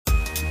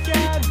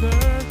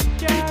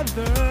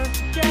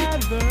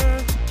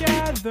We're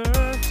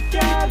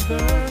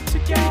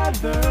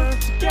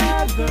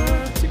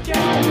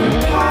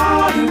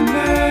plotting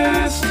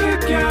this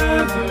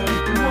together.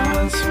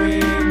 Once we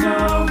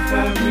know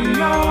that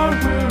we're all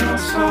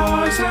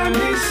stars, and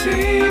we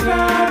see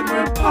that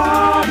we're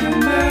plotting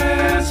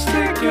this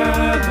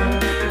together.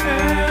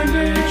 And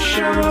it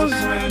shows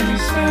when we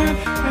stand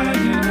hand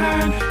in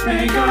hand,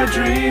 make our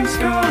dreams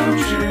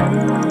come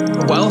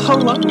true. Well,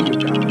 hello,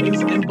 you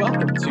guys, and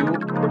welcome to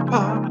We're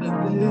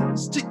Plotting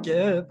This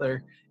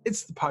Together.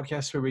 It's the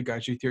podcast where we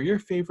guide you through your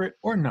favorite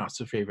or not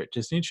so favorite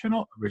Disney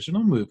Channel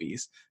original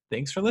movies.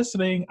 Thanks for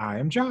listening. I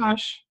am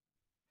Josh.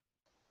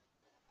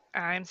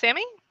 I'm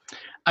Sammy.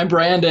 I'm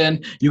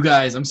Brandon. You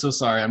guys, I'm so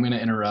sorry. I'm going to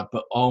interrupt,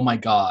 but oh my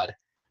God.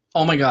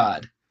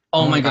 This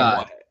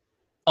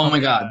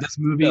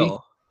movie,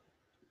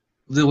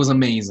 it was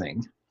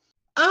amazing.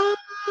 I'm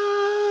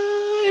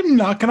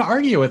not going to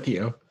argue with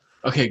you.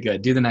 Okay,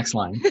 good. Do the next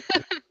line.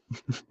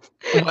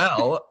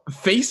 Well,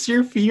 face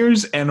your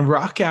fears and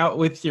rock out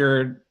with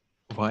your...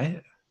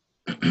 What?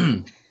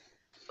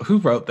 Who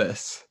wrote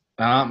this?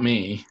 Not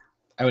me.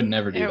 I would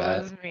never do that.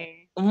 It was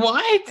me.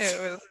 What? It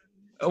was.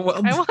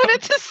 Well, I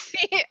wanted to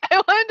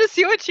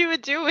see what you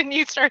would do when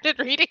you started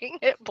reading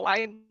it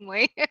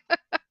blindly.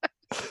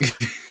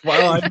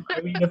 well,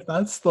 I mean, if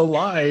that's the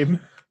line,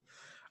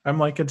 I'm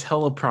like a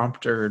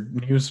teleprompter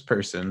news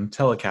person,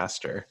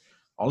 telecaster.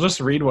 I'll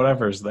just read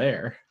whatever's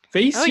there.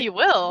 You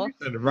will.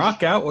 And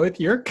rock out with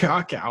your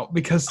cock out,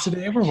 because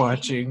today we're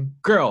watching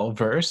Girl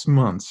vs.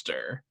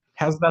 Monster.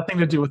 Has nothing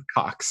to do with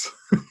cocks.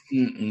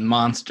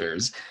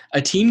 Monsters.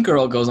 A teen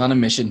girl goes on a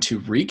mission to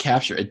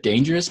recapture a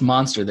dangerous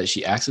monster that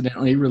she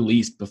accidentally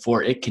released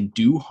before it can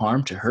do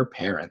harm to her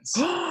parents.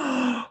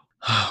 Oh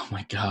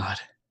my God.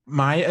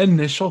 My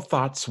initial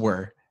thoughts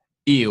were,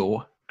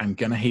 ew, I'm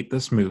gonna hate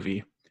this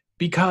movie.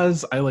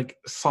 Because I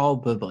saw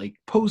the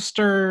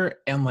poster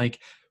and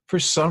for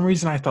some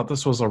reason I thought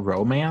this was a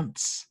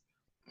romance.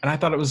 And I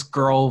thought it was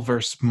Girl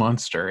versus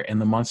Monster, and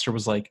the monster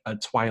was a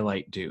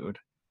Twilight dude.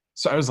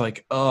 So I was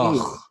like,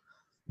 oh,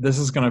 this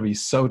is going to be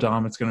so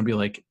dumb. It's going to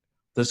be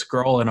this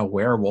girl and a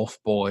werewolf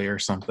boy or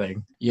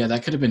something. Yeah,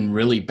 that could have been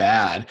really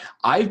bad.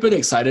 I've been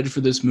excited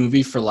for this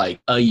movie for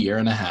a year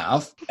and a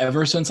half.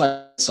 Ever since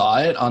I saw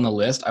it on the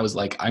list, I was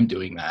like, I'm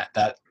doing that.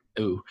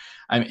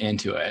 I'm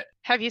into it.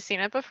 Have you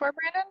seen it before,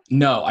 Brandon?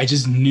 No, I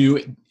just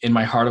knew in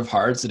my heart of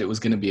hearts that it was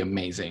going to be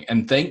amazing.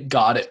 And thank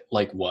God it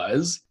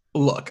was.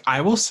 Look,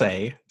 I will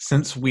say,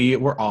 since we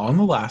were all on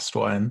the last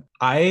one,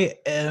 my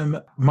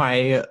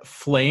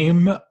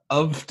flame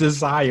of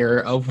desire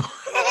of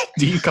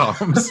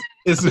DCOMs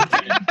is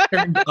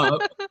turned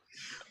up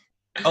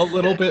a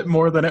little bit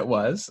more than it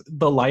was.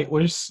 The light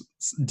was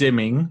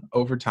dimming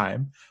over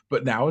time,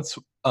 but now it's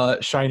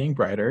shining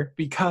brighter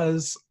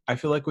because I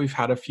feel like we've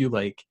had a few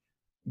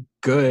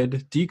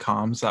good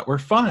DCOMs that were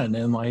fun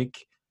and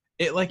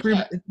it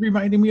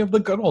reminded me of the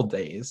good old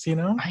days, you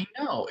know? I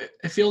know.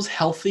 It feels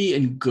healthy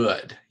and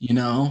good, you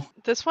know?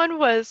 This one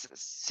was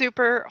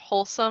super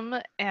wholesome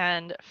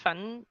and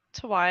fun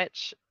to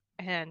watch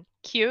and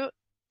cute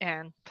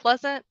and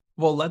pleasant.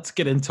 Well, let's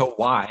get into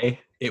why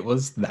it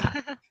was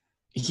that.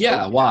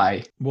 Yeah,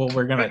 why? Well,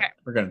 we're gonna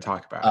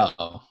talk about it.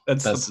 Oh,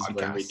 that's this the is podcast.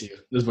 where we do.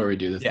 This is where we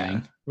do the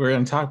thing. We're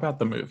gonna talk about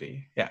the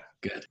movie. Yeah,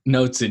 good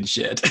notes and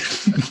shit.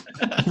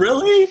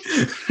 Really?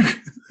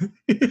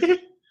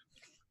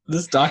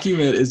 This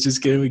document is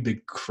just giving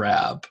the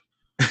crap.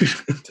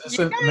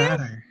 Doesn't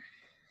matter.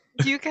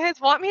 Do you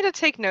guys want me to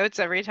take notes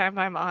every time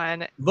I'm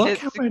on? Look it's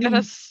how many...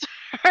 gonna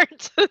start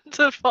to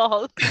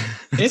default.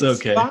 It's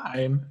okay.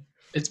 Fine.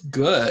 It's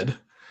good.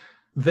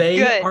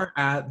 They are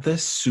at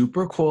this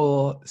super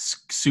cool,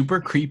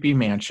 super creepy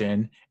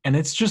mansion, and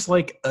it's just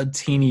a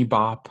teeny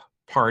bop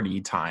party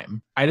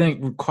time. I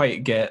didn't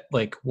quite get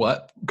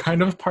what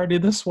kind of party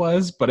this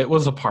was, but it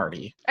was a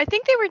party. I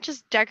think they were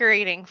just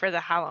decorating for the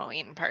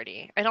Halloween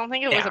party. I don't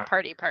think it was a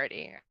party.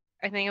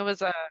 I think it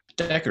was a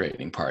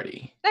decorating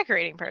party.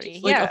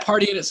 It's a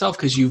party in itself,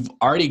 because you've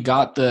already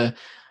got the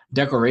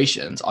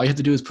decorations. All you have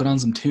to do is put on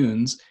some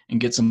tunes and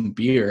get some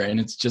beer, and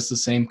it's just the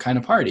same kind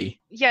of party.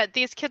 Yeah,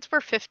 these kids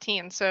were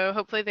 15, so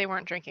hopefully they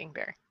weren't drinking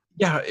beer.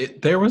 Yeah,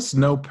 there was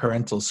no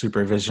parental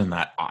supervision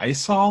that I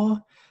saw.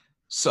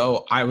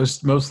 So I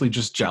was mostly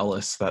just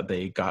jealous that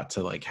they got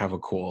to have a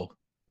cool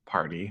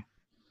party,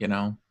 you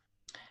know?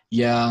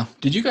 Yeah.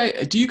 Do you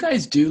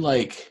guys do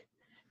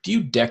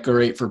you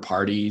decorate for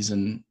parties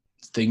and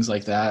things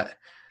like that?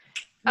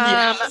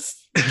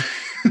 Yes.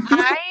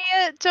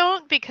 I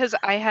don't, because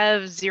I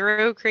have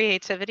zero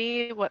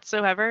creativity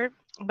whatsoever,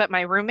 but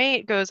my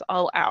roommate goes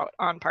all out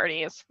on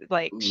parties.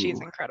 She's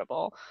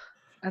incredible.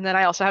 And then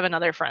I also have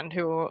another friend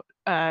who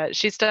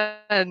she's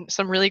done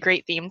some really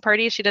great themed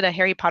parties. She did a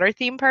Harry Potter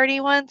theme party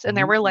once, and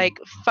there were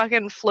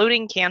fucking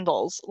floating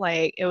candles.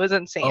 It was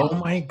insane. Oh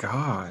my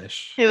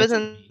gosh. It was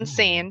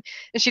insane.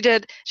 And she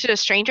did a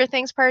Stranger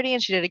Things party,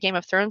 and she did a Game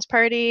of Thrones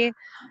party.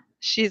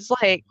 She's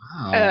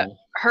wow.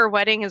 Her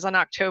wedding is in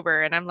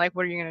October, and I'm like,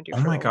 what are you going to do?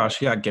 Oh my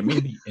gosh, yeah, give me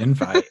the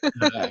invite.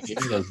 Yeah,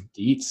 give me those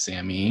deets,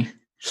 Sammy.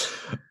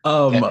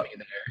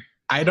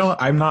 I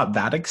I'm not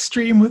that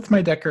extreme with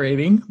my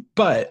decorating,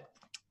 but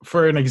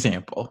for an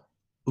example,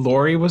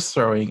 Lori was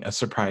throwing a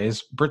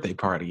surprise birthday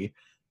party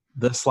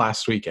this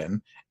last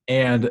weekend,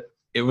 and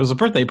it was a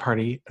birthday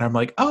party, and I'm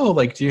like, oh,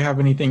 like, do you have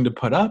anything to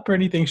put up or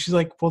anything? She's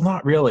like, well,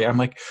 not really. I'm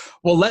like,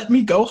 well, let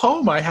me go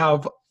home. I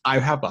have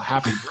a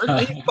happy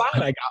birthday sign.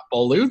 I got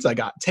balloons. I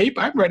got tape.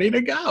 I'm ready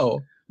to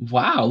go.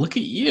 Wow, look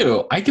at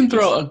you. I can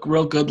throw a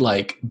real good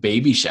like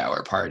baby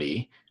shower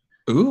party.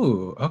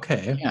 Ooh,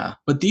 okay. Yeah,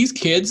 but these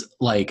kids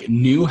like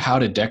knew how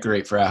to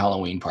decorate for a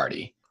Halloween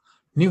party.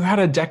 Knew how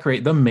to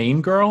decorate. The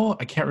main girl,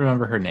 I can't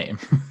remember her name.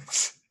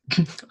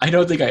 I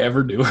don't think I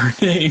ever knew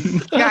her name.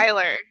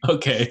 Skylar.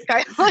 Okay.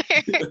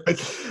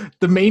 Skylar.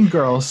 The main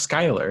girl,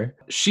 Skylar,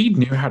 she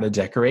knew how to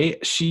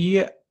decorate.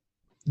 She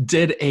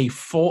did a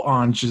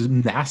full-on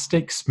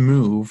gymnastics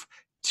move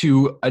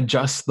to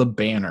adjust the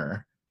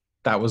banner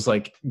that was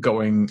like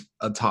going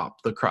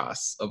atop the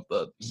cross of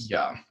the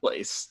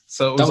place.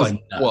 So it was like,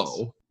 nuts.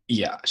 whoa.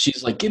 Yeah,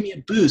 she's like, give me a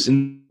boost.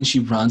 And she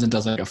runs and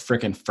does like a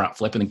freaking front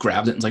flip and then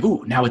grabs it and is like,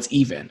 ooh, now it's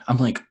even. I'm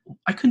like,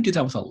 I couldn't do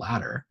that with a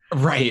ladder.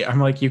 Right. I'm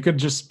like, you could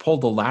just pull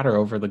the ladder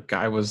over. The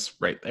guy was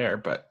right there,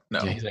 but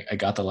no. Yeah, he's like, I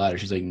got the ladder.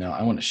 She's like, no,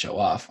 I want to show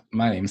off.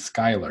 My name's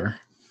Skylar.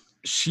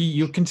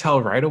 You can tell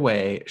right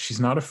away she's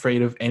not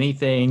afraid of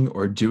anything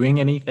or doing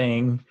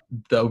anything.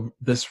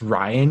 This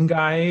Ryan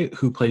guy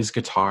who plays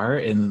guitar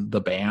in the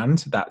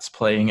band that's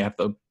playing at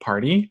the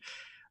party,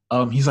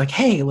 he's like,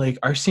 hey, like,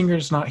 our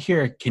singer's not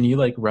here. Can you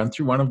like run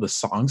through one of the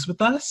songs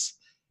with us?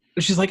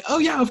 And she's like, oh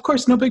yeah, of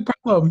course, no big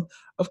problem.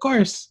 Of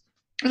course.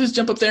 I just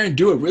jump up there and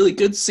do a really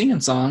good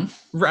singing song.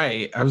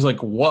 Right. I was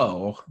like,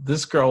 whoa,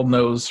 this girl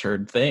knows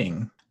her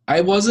thing. I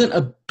wasn't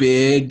a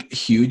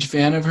huge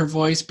fan of her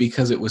voice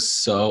because it was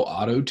so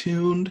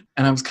auto-tuned.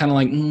 And I was kind of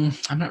like,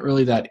 I'm not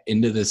really that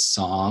into this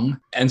song.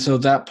 And so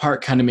that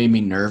part kind of made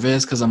me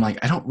nervous because I'm like,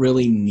 I don't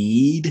really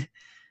need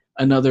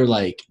another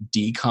like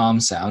DCOM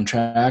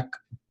soundtrack,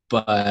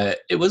 but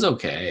it was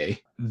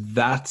okay.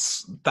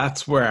 That's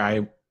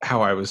where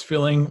how I was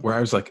feeling, where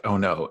I was like, oh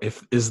no,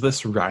 is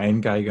this Ryan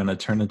guy gonna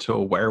turn into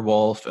a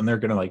werewolf and they're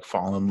gonna like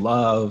fall in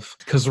love?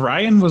 Because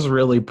Ryan was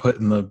really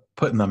putting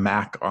the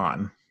Mac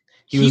on.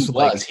 He was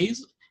like, he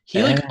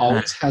like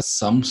always has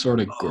some sort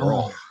of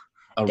girl.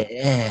 Oh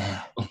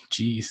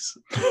jeez.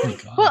 Oh my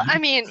God. Well, I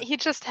mean, he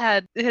just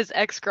had his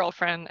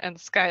ex-girlfriend and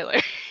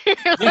Skylar.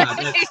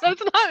 Yeah,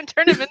 let's not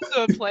turn him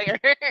into a player.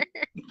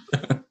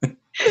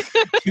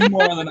 Two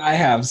more than I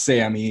have,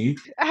 Sammy.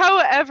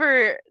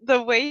 However,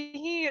 the way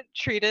he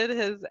treated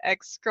his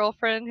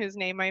ex-girlfriend, whose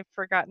name I've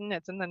forgotten,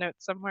 it's in the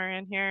notes somewhere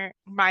in here,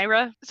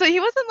 Myra. So he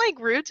wasn't like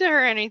rude to her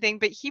or anything,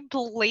 but he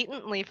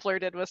blatantly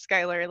flirted with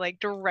Skylar, like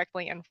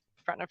directly in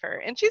front of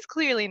her, and she's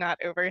clearly not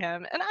over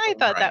him. And I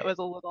thought that was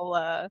a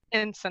little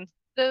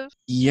insensitive.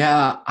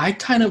 Yeah, I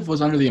kind of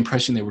was under the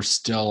impression they were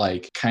still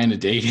like kind of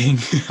dating.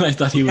 I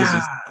thought he was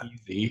just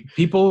easy.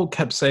 People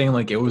kept saying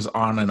like it was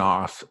on and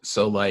off.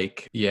 So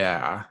like,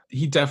 yeah,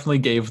 he definitely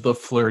gave the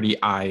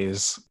flirty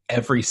eyes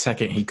every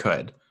second he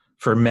could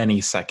for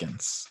many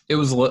seconds. It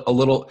was a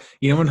little,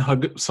 you know,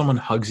 when someone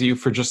hugs you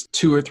for just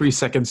 2 or 3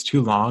 seconds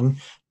too long,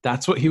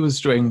 that's what he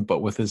was doing, but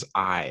with his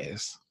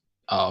eyes.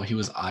 Oh, he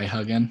was eye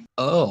hugging?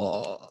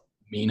 Oh.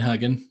 Mean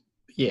hugging?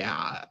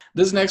 Yeah.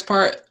 This next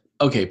part,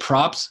 okay,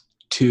 props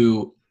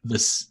to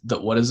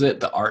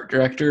the art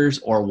directors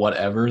or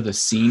whatever, the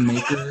scene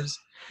makers.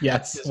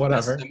 Yes,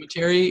 whatever. The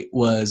cemetery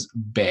was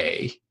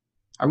Bay.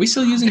 Are we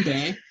still using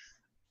Bay?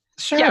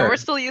 Sure. Yeah, we're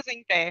still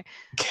using Bay.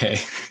 Okay.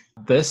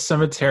 This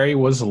cemetery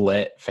was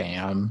lit,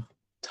 fam.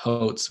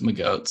 Totes, my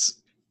goats.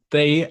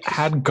 They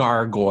had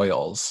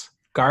gargoyles.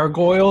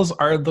 Gargoyles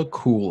are the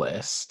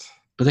coolest.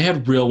 But they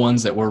had real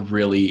ones that were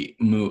really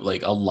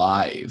like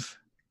alive.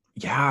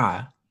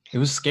 Yeah, it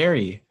was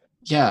scary.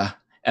 Yeah.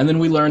 And then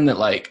we learned that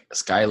like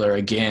Skylar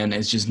again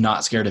is just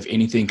not scared of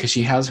anything because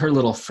she has her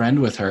little friend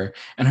with her,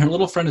 and her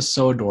little friend is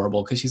so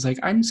adorable because she's like,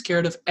 I'm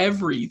scared of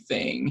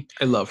everything.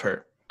 I love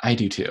her. I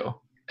do too.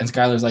 And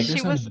Skylar's like,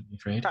 She was to be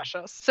afraid.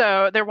 precious.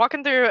 So they're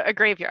walking through a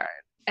graveyard,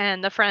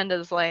 and the friend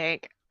is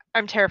like,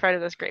 I'm terrified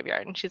of this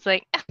graveyard. And she's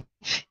like,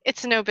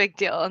 it's no big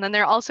deal. And then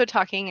they're also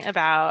talking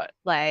about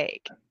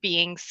like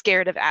being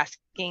scared of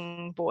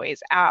asking boys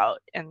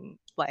out and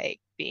like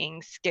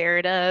being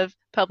scared of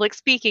public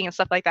speaking and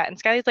stuff like that.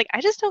 And Skylar's like,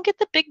 I just don't get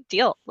the big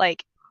deal.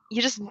 Like,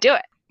 you just do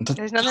it.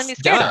 There's nothing to be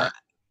scared of.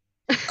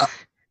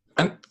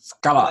 And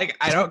Skylar, Like,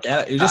 I don't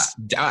get it. You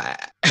just die.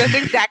 That's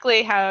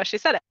exactly how she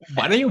said it.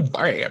 What are you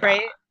worrying about?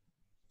 Right?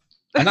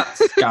 I'm not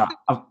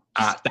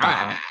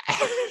Skylar.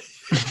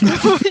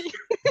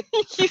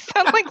 You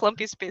sound like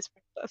Lumpy Space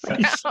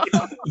Princess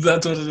now.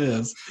 That's what it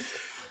is.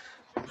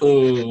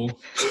 Oh,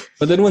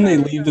 but then when they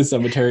leave the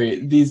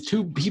cemetery, these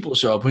two people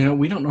show up.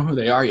 We don't know who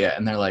they are yet,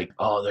 and they're like,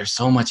 "Oh, there's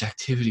so much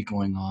activity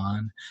going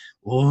on,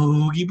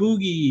 oogie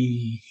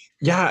boogie."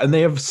 Yeah, and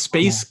they have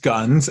space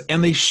guns,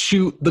 and they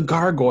shoot the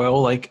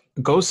gargoyle like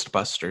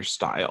Ghostbusters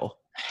style.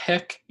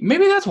 Heck,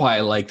 maybe that's why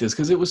I like this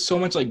because it was so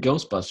much like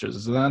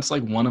Ghostbusters. And that's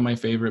like one of my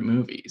favorite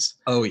movies.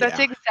 Oh yeah, That's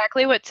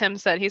exactly what Tim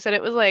said. He said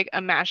it was like a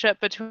mashup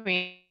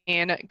between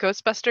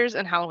Ghostbusters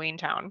and Halloween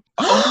Town.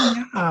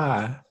 Oh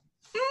yeah.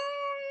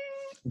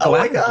 Oh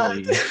my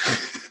god. Gladly.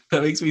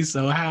 That makes me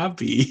so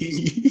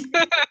happy.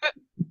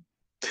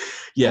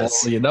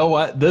 Yes. Well, you know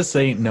what? This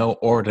ain't no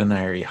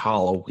ordinary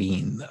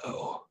Halloween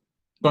though.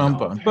 Bum No.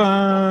 bum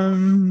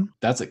bum.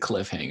 That's a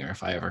cliffhanger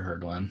if I ever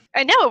heard one.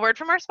 I know, a word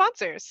from our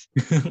sponsors.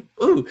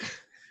 Ooh.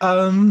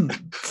 Okay.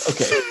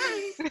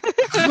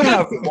 You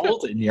have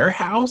mold in your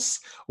house?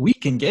 We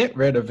can get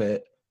rid of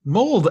it.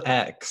 Mold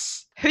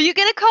X. Who you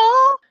gonna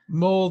call?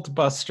 Mold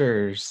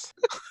Busters.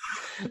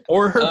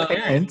 Or her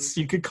parents.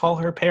 You could call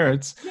her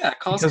parents. Yeah,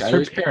 call Because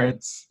her Skylar's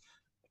parents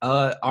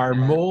are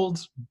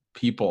mold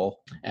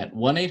people. at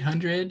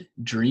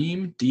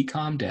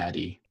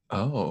 1-800-DREAM-DCOM-DADDY.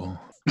 Oh.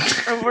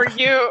 Or were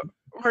you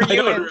I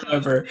don't in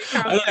remember.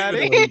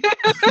 Daddy?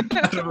 I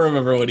don't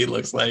remember what he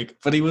looks like,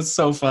 but he was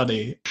so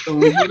funny. So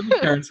we go to the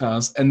parents'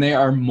 house, and they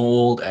are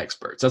mold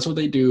experts. That's what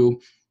they do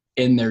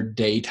in their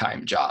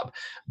daytime job.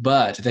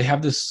 But they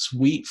have this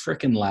sweet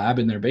freaking lab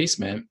in their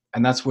basement,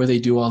 and that's where they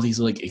do all these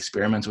like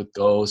experiments with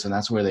ghosts, and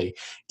that's where they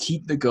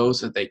keep the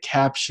ghosts that they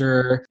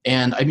capture.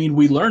 And I mean,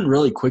 we learn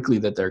really quickly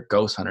that they're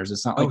ghost hunters.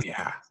 It's not like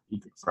yeah.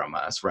 from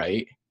us,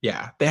 right?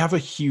 Yeah. They have a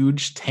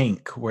huge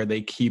tank where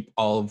they keep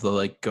all of the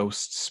like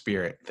ghost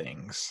spirit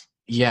things.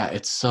 Yeah,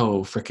 it's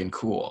so freaking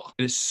cool.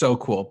 It is so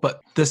cool. But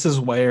this is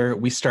where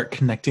we start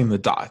connecting the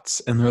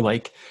dots. And they're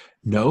like,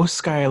 no,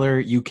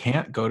 Skylar, you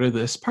can't go to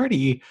this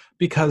party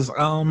because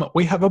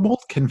we have a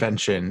mold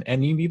convention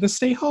and you need to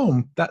stay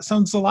home. That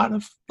sounds a lot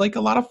of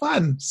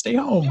fun. Stay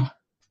home.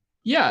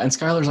 Yeah, and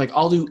Skylar's like,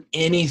 I'll do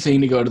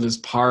anything to go to this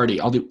party.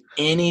 I'll do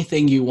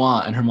anything you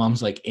want. And her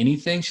mom's like,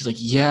 anything? She's like,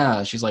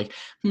 yeah. She's like,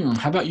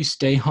 how about you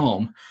stay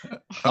home?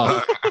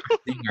 Oh,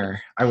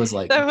 singer. I was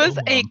like, That was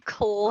oh, a Mom.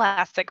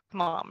 classic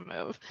mom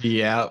move.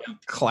 Yeah.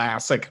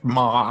 Classic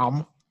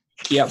mom.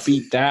 Can't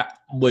beat that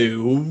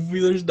move.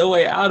 There's no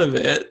way out of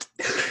it.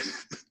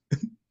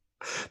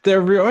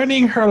 They're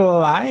ruining her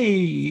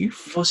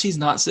life. Well, she's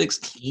not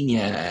 16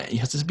 yet. You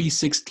have to be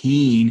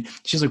 16.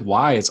 She's like,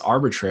 why? It's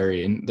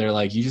arbitrary. And they're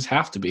like, you just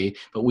have to be.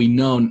 But we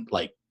know,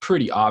 like,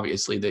 pretty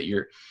obviously that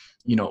you're,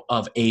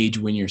 of age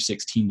when you're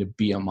 16 to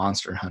be a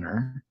monster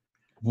hunter.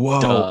 Whoa.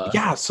 Duh.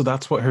 Yeah, so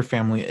that's what her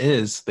family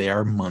is. They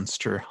are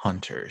monster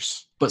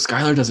hunters. But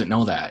Skylar doesn't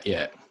know that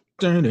yet.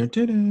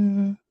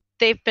 Da-da-da-da.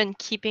 They've been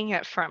keeping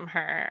it from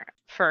her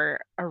for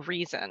a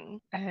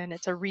reason, and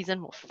it's a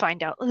reason we'll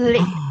find out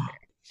later.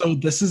 So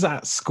this is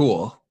at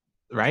school,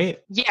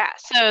 right? Yeah,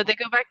 so they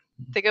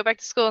go back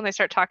to school and they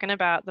start talking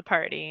about the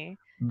party.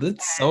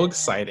 That's so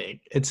exciting.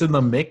 It's in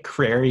the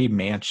McCrary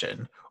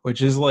Mansion,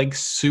 which is like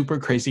super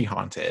crazy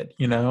haunted,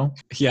 you know?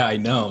 Yeah, I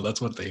know.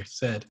 That's what they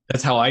said.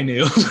 That's how I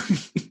knew.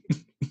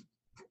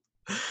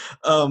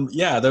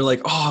 Yeah, they're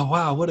like, oh,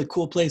 wow, what a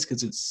cool place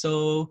because it's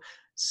so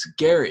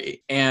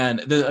scary.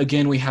 And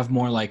again, we have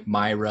more like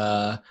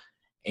Myra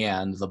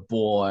and the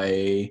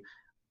boy,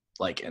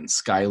 like, and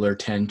Skylar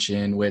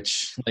tension,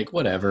 which, like,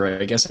 whatever.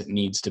 I guess it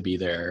needs to be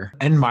there.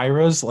 And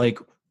Myra's like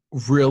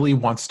really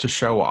wants to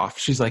show off.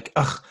 She's like,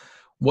 ugh,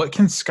 what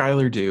can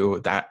Skylar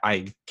do that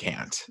I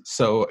can't?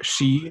 So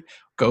she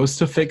goes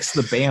to fix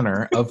the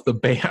banner of the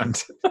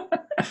band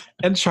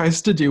and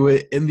tries to do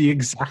it in the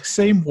exact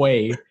same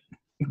way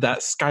that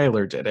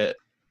Skylar did it.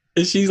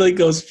 And she, like,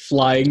 goes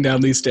flying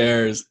down these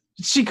stairs.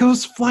 She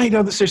goes flying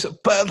down the stairs,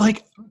 but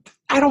like,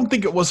 I don't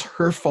think it was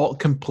her fault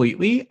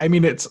completely. I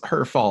mean, it's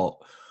her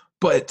fault,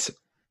 but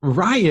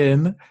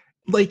Ryan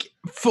like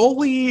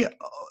fully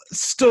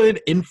stood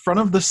in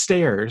front of the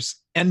stairs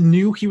and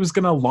knew he was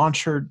going to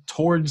launch her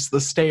towards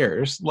the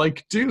stairs.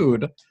 Like,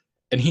 dude.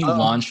 And he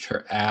launched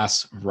her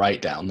ass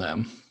right down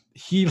them.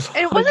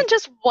 It wasn't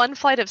just one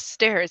flight of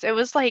stairs. It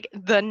was like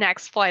the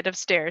next flight of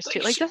stairs too.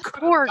 Like, she this could've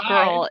poor died.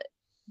 girl.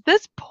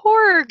 This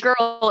poor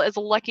girl is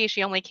lucky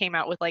she only came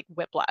out with like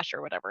whiplash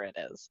or whatever it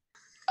is.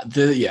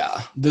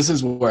 This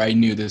is where I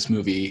knew this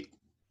movie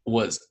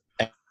was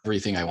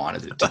everything I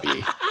wanted it to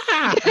be.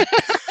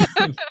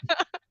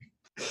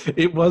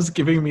 It was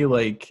giving me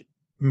like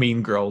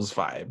Mean Girls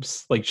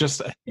vibes, like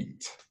just a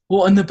hint.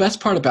 Well, and the best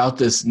part about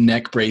this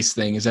neck brace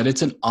thing is that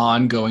it's an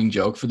ongoing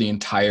joke for the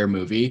entire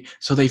movie.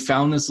 So they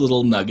found this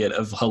little nugget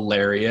of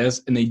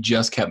hilarious and they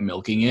just kept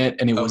milking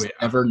it, and it was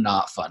never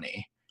not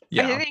funny.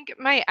 Yeah. I think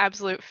my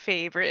absolute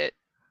favorite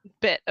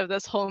bit of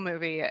this whole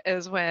movie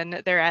is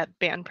when they're at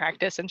band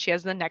practice and she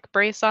has the neck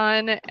brace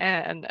on,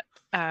 and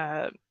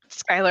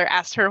Skylar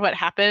asked her what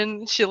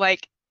happened. She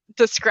like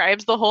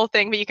describes the whole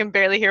thing, but you can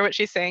barely hear what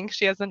she's saying.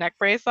 She has the neck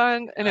brace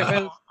on, and it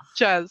was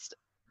just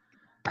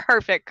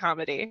perfect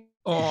comedy.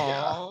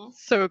 Oh,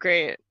 so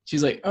great.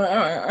 She's like,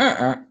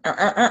 and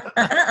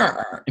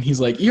he's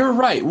like, you're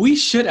right. We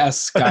should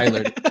ask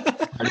Skylar.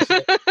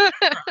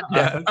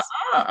 yes.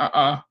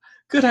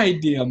 Good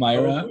idea,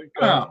 Myra.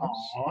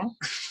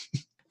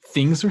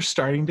 Things are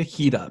starting to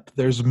heat up.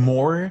 There's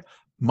more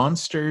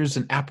monsters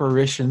and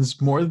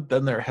apparitions, more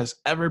than there has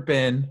ever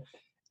been.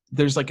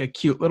 There's like a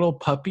cute little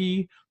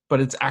puppy,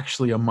 but it's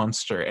actually a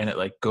monster, and it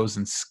like goes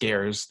and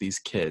scares these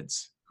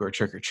kids who are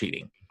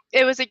trick-or-treating.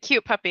 It was a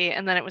cute puppy,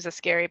 and then it was a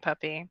scary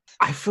puppy.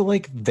 I feel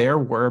like there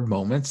were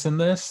moments in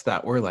this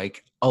that were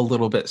like a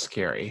little bit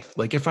scary.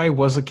 Like if I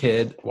was a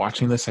kid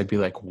watching this, I'd be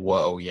like,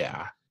 whoa,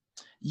 yeah.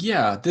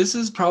 Yeah, this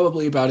is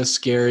probably about as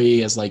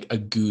scary as like a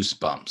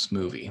Goosebumps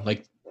movie.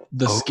 Like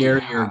the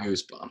scarier yeah.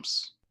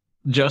 Goosebumps.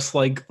 Just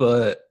like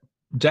the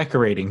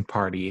decorating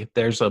party,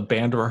 there's a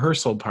band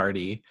rehearsal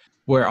party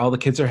where all the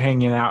kids are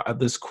hanging out at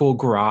this cool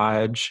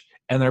garage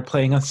and they're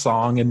playing a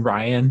song, and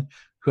Ryan,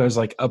 who has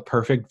like a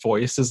perfect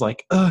voice, is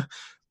like, I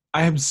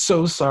am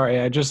so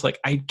sorry.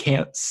 I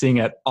can't sing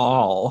at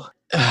all.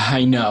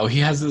 I know. He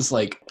has this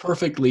like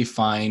perfectly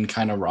fine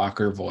kind of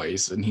rocker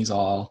voice, and he's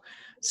all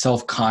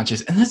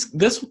self-conscious. And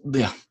this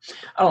yeah,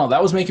 I don't know,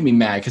 that was making me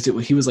mad because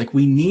he was like,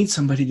 we need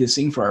somebody to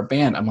sing for our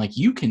band. I'm like,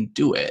 you can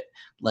do it.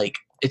 Like,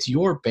 it's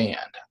your band.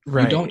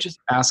 Right. You don't just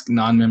ask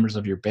non-members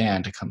of your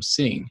band to come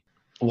sing.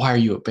 Why are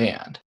you a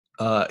band?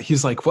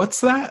 He's like, what's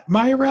that,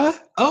 Myra?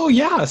 Oh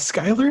yeah,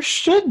 Skylar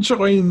should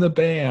join the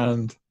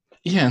band.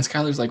 Yeah, and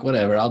Skylar's like,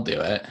 whatever, I'll do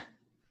it.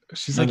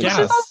 She's like, She's yes.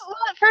 Well,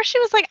 at first she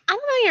was like, I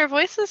don't know, your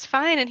voice is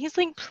fine. And he's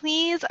like,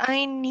 please,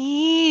 I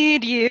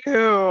need you.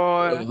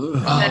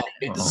 Oh,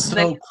 it's so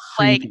Like,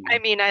 creepy. I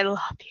mean, I love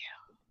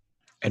you.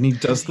 And he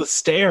does the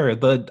stare,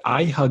 the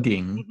eye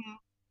hugging.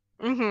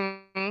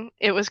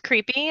 It was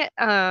creepy,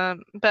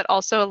 but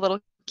also a little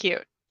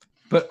cute.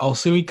 But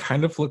also he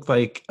kind of looked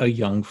like a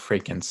young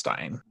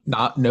Frankenstein.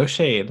 No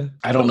shade.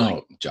 I don't But, know,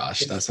 like, Josh.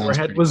 his That sounds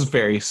forehead pretty. was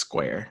very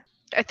square.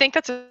 I think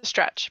that's a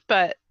stretch,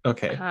 but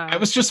Okay. I Um.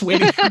 was just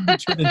waiting for him to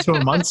turn into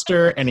a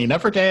monster, and he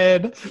never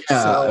did.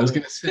 Yeah, So I was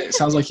gonna say, it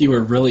sounds like you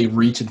were really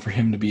reaching for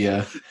him to be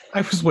a.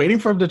 I was waiting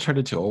for him to turn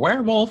into a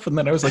werewolf, and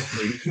then I was like,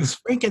 maybe he's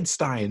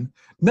Frankenstein.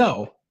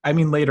 No, I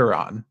mean later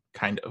on,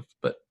 kind of,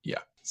 but yeah.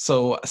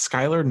 So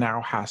Skylar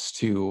now has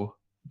to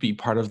be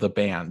part of the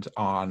band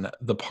on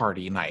the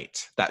party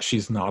night that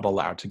she's not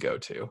allowed to go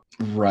to.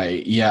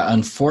 Right. Yeah.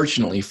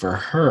 Unfortunately for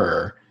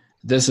her,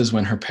 this is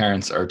when her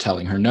parents are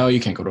telling her, no, you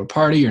can't go to a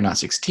party. You're not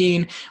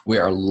 16. We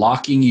are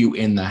locking you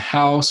in the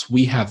house.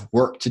 We have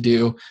work to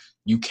do.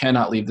 You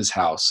cannot leave this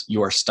house.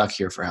 You are stuck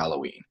here for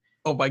Halloween.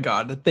 Oh my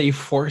God. They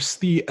force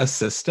the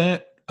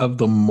assistant of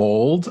the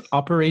mold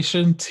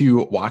operation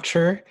to watch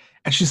her.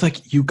 And she's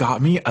like, you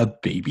got me a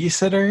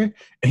babysitter? And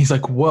he's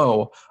like,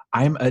 whoa,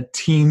 I'm a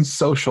teen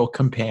social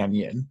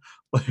companion.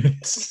 And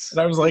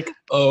I was like,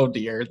 oh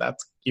dear,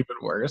 that's even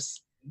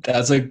worse.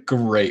 That's a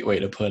great way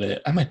to put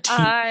it. I'm a teen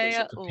I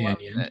social loved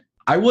companion. it.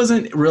 I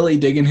wasn't really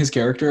digging his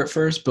character at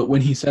first, but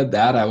when he said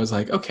that, I was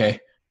like, okay.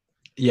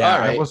 Yeah, All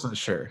right. I wasn't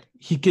sure.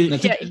 He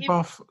gave Yeah,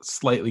 off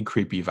slightly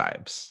creepy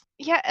vibes.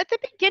 Yeah, at the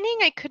beginning,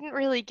 I couldn't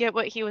really get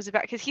what he was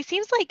about because he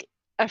seems like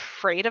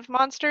afraid of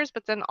monsters,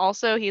 but then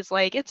also he's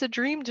like, it's a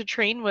dream to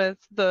train with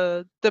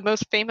the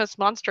most famous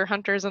monster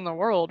hunters in the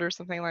world or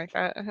something like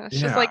that. It's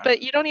just like, Yeah.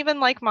 but you don't even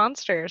like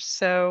monsters,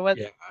 so what?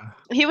 Yeah.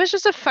 He was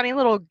just a funny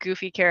little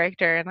goofy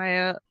character,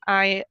 and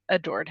I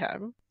adored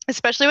him.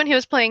 Especially when he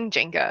was playing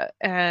Jenga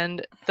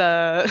and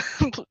the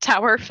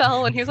tower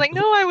fell, and he was like,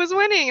 "No, I was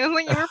winning." And I was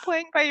like, "You were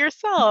playing by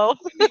yourself."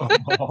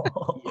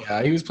 Oh.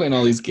 Yeah, he was playing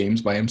all these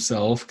games by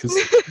himself because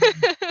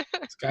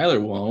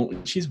Skylar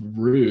won't. She's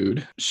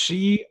rude.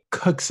 She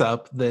cooks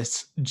up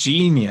this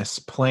genius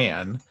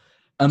plan,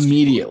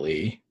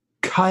 Immediately.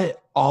 cut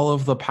all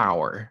of the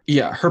power.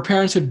 Yeah, her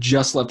parents have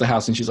just left the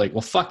house and she's like,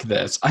 well, fuck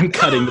this. I'm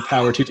cutting the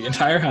power to the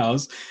entire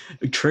house,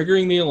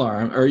 triggering the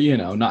alarm, or,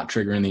 not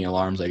triggering the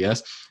alarms, I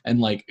guess,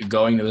 and like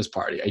going to this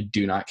party. I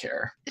do not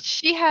care.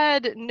 She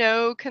had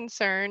no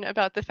concern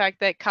about the fact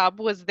that Cobb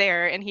was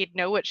there and he'd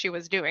know what she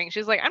was doing.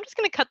 She's like, I'm just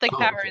gonna cut the Oh,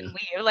 power okay. and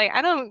leave. Like,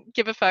 I don't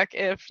give a fuck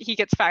if he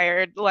gets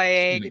fired. She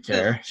Like, didn't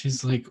care.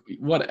 She's like,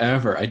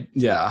 whatever.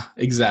 Yeah,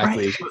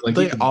 exactly. Right. She's like,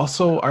 They you can-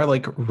 also are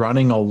like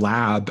running a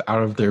lab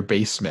out of their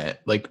basement.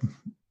 Like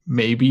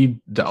maybe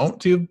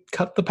don't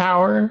cut the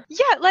power.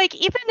 yeah, like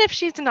even if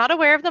she's not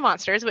aware of the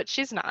monsters, which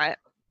she's not,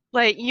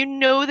 like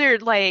they're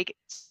like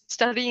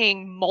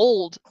studying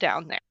mold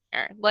down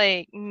there.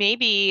 Like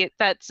maybe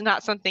that's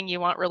not something you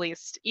want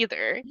released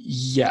either.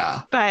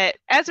 yeah. But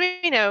as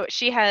we know,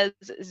 she has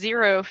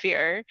zero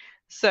fear.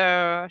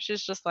 So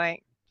she's just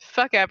like,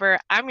 fuck ever,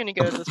 I'm gonna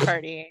go to this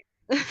party.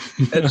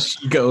 And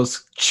she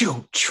goes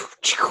choo, choo,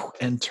 choo,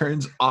 and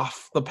turns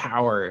off the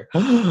power.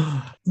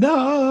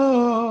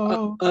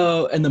 No.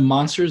 Oh, and the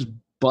monsters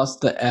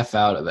bust the F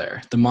out of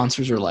there. The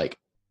monsters are like,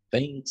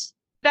 thanks.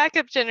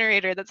 Backup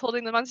generator that's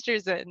holding the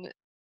monsters in.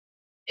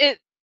 It's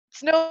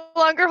no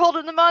longer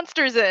holding the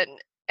monsters in.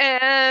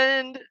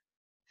 And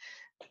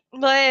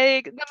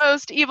like the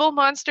most evil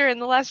monster in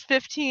the last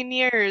 15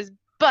 years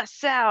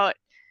busts out.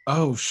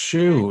 Oh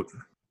shoot.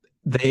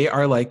 They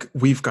are like,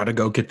 we've got to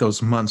go get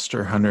those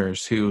monster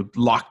hunters who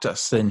locked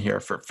us in here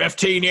for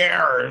 15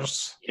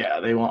 years. Yeah,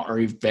 they want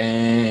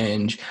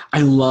revenge. I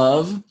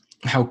love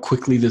how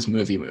quickly this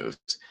movie moves.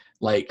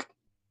 Like,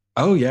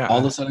 Oh yeah. all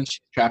of a sudden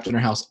she's trapped in her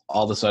house.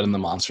 All of a sudden the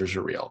monsters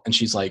are real. And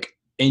she's like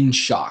in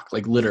shock.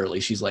 Like literally,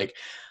 she's like,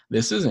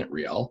 this isn't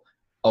real.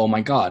 Oh my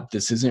God,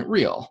 this isn't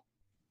real.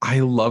 I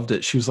loved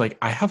it. She was like,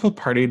 I have a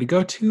party to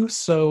go to,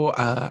 so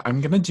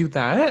I'm going to do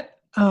that.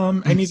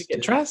 I need to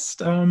get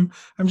dressed. I'm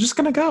just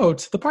gonna go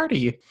to the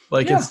party.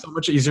 Like, Yeah. it's so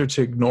much easier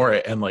to ignore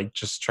it and like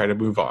just try to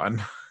move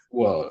on.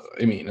 Well,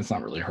 I mean, it's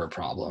not really her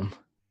problem.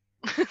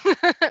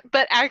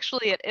 But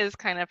actually, it is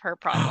kind of her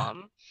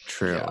problem.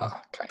 True. Yeah,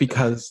 kind of.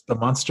 Because the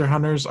monster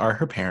hunters are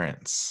her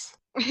parents.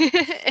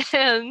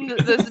 And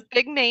this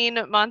big name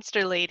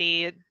monster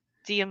lady,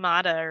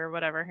 Diamata or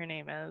whatever her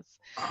name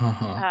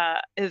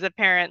is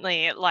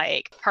apparently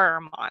like her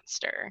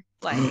monster.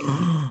 Like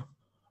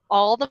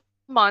all the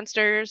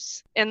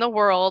monsters in the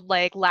world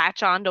like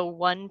latch onto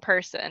one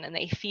person and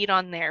they feed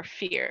on their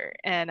fear.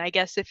 And I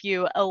guess if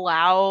you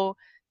allow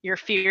your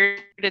fear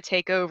to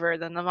take over,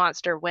 then the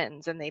monster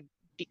wins and they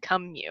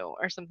become you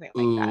or something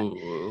like that.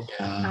 Ooh.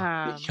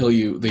 Yeah, they kill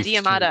you. They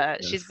Diamata,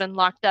 kill you. she's been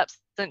locked up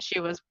since she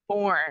was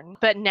born,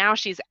 but now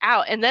she's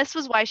out. And this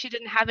was why she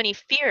didn't have any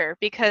fear,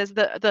 because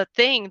the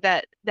thing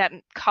that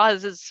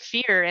causes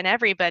fear in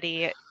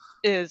everybody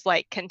is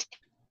like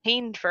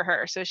contained for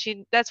her. So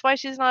that's why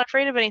she's not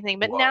afraid of anything.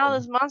 But now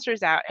this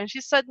monster's out and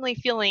she's suddenly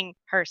feeling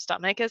her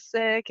stomach is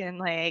sick and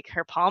like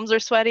her palms are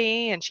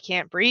sweaty and she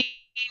can't breathe.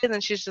 And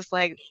then she's just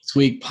like,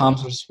 Sweet,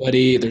 palms are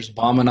sweaty. There's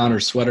vomit on her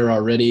sweater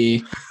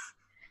already.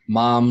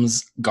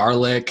 Mom's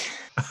garlic.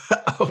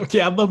 Oh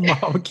yeah, the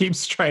mom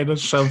keeps trying to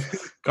shove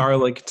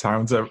garlic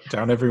down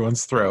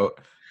everyone's throat.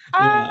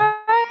 Yeah.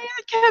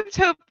 I kept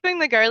hoping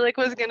the garlic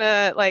was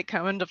gonna like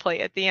come into play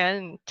at the end.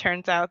 And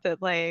turns out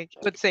that like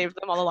would save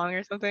them all along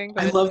or something.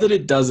 I But love that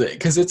it does it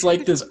because it's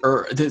like this.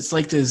 It's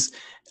like this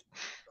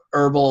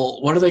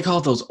herbal. What do they call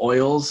it? Those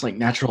oils, like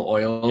natural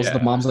oils. Yeah.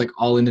 The mom's like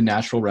all into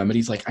natural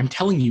remedies. Like, I'm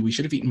telling you, we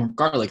should have eaten more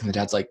garlic. And the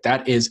dad's like,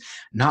 that is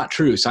not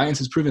true. Science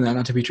has proven that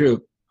not to be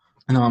true.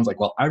 And the mom's like,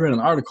 well, I read an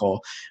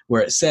article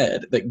where it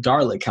said that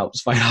garlic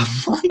helps fight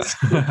off monsters.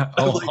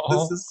 I'm like,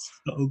 this is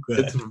so good.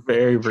 It's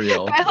very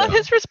real. I love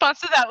his response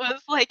to that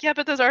was like, yeah,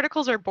 but those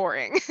articles are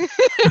boring.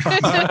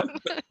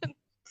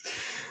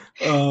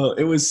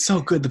 It was so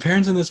good. The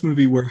parents in this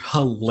movie were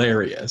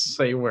hilarious.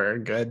 They were a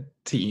good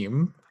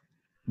team.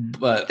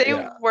 But They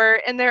yeah.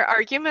 were, and their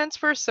arguments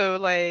were so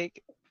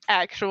like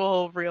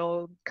actual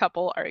real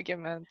couple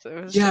arguments.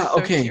 It was Yeah, just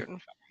so okay. cute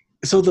and fun.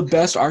 So the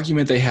best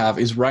argument they have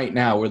is right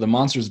now where the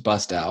monsters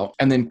bust out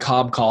and then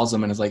Cobb calls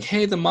them and is like,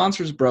 hey, the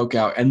monsters broke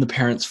out, and the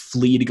parents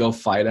flee to go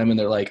fight them and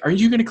they're like, are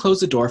you going to close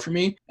the door for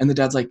me? And the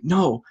dad's like,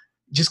 no,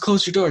 just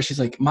close your door. She's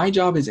like, my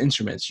job is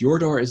instruments. Your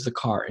door is the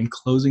car and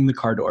closing the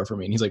car door for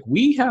me. And he's like,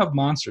 we have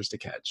monsters to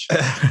catch.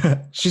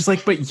 She's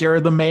like, but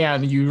you're the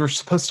man. You were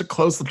supposed to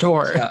close the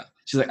door. Yeah.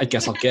 She's like, I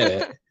guess I'll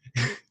get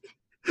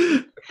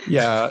it.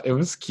 Yeah, it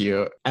was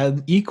cute.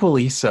 And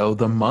equally so,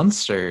 the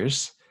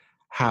monsters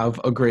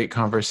have a great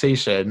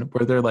conversation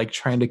where they're like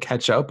trying to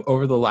catch up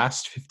over the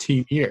last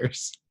 15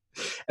 years.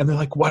 And they're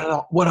like, what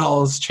all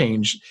has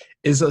changed?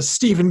 Is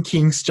Stephen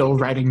King still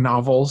writing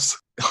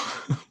novels?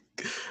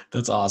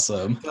 That's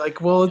awesome. They're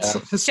like, well, it's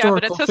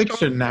historical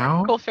fiction now.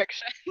 Historical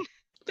fiction.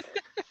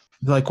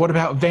 They're like, what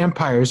about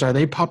vampires? Are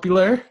they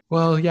popular?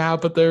 Well, yeah,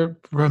 but they're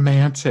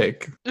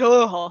romantic.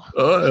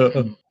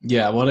 Ugh.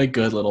 Yeah, what a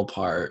good little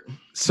part.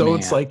 So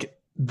it's Man. like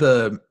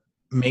the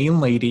main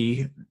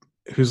lady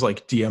who's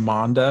like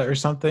Diamanda or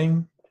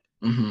something.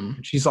 Mm-hmm.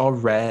 She's all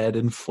red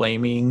and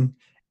flaming.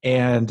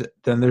 And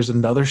then there's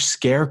another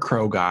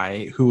scarecrow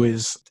guy who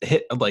is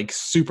like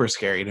super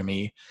scary to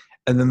me.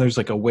 And then there's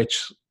like a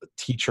witch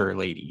teacher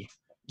lady.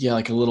 Yeah,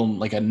 like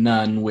a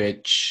nun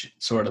witch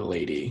sort of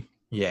lady.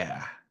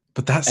 Yeah.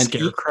 But that And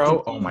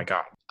scarecrow, oh my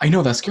God. I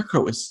know, that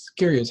scarecrow is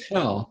scary as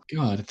hell.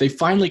 God, they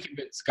finally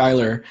convinced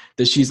Skylar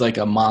that she's like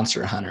a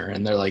monster hunter.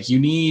 And they're like, you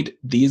need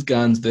these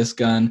guns, this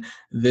gun,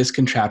 this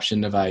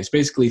contraption device.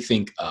 Basically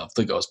think of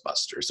the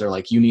Ghostbusters. They're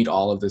like, you need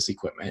all of this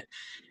equipment.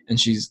 And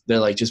they're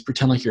like, just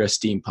pretend like you're a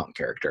steampunk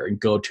character and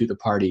go to the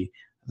party.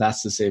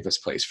 That's the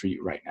safest place for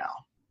you right now.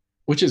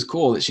 Which is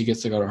cool that she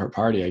gets to go to her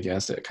party, I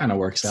guess. It kind of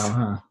works out,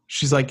 huh?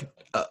 She's like,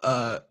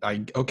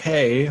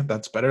 okay,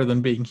 that's better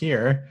than being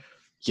here.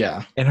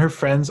 Yeah. And her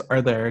friends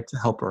are there to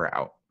help her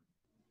out.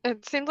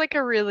 It seemed like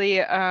a really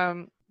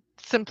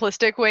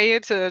simplistic way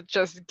to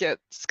just get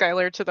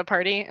Skylar to the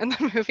party in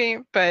the movie,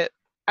 but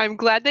I'm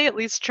glad they at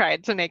least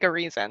tried to make a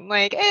reason.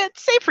 Like,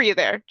 it's safe for you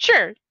there.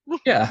 Sure.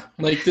 Yeah,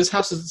 like this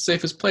house is the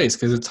safest place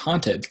because it's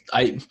haunted.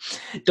 I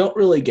don't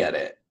really get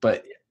it,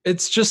 but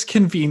It's just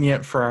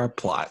convenient for our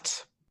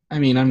plot. I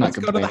mean, I'm not Let's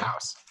go to the complaining.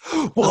 house.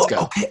 Well,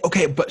 go.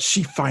 okay, but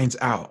she finds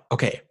out.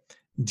 Okay,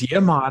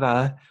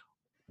 Diamata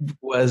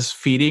was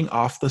feeding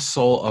off the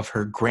soul of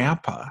her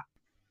grandpa,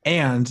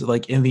 and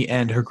like in the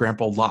end, her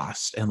grandpa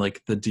lost, and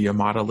like the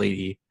Diamata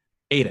lady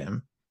ate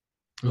him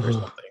or Ugh.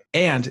 something.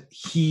 And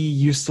he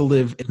used to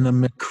live in the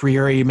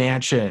McCreary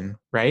mansion,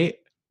 right?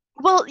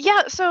 Well,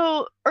 yeah,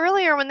 so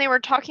earlier when they were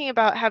talking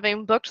about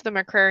having booked the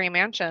McCrary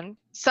mansion,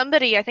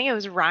 somebody, I think it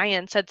was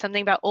Ryan, said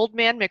something about Old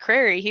Man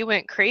McCrary. He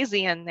went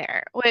crazy in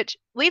there, which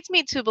leads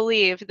me to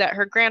believe that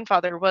her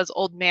grandfather was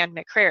Old Man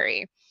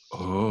McCrary.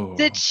 Oh,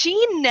 Did she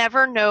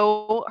never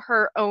know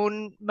her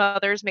own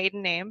mother's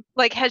maiden name?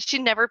 Like, has she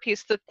never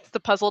pieced the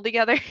puzzle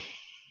together?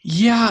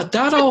 Yeah,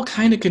 that all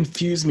kind of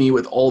confused me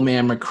with Old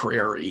Man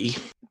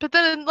McCreary. But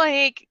then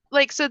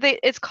so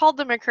it's called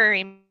the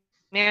McCrary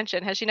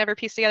Mansion. Has she never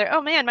pieced together,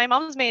 oh man, my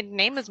mom's maiden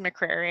name is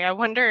McCrary. I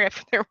wonder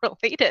if they're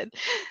related.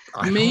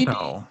 I Maybe. don't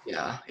know.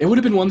 Yeah. It would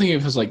have been one thing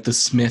if it was like the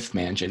Smith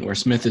Mansion, where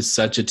Smith is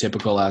such a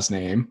typical last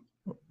name.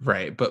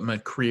 Right, but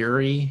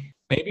McCreary,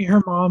 maybe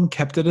her mom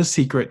kept it a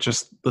secret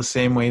just the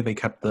same way they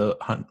kept the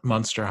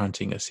monster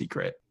hunting a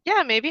secret.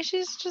 Yeah, maybe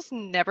she's just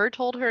never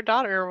told her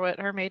daughter what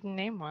her maiden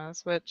name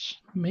was, which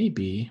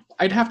Maybe.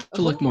 I'd have to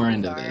A look little more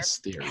into bizarre. this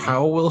theory.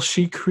 How will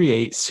she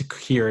create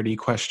security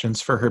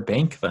questions for her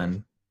bank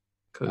then?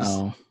 Because,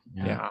 Oh,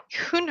 yeah. yeah.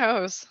 who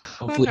knows?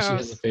 Hopefully who she knows?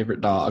 has a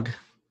favorite dog.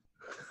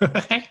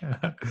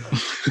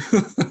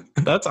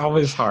 That's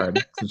always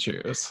hard to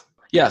choose.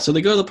 Yeah, so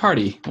they go to the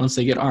party once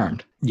they get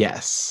armed.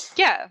 Yes.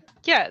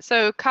 Yeah.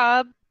 So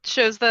Cobb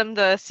shows them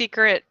the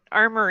secret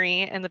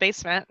armory in the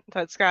basement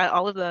that's got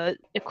all of the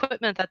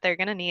equipment that they're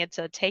gonna need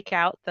to take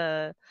out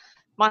the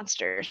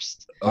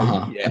monsters.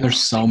 Uh-huh. yeah. And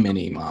there's so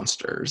many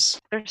monsters.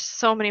 There's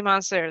so many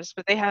monsters,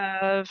 but they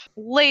have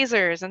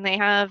lasers and they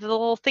have the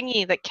little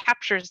thingy that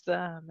captures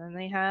them, and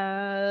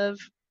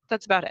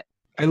that's about it.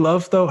 I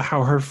love though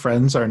how her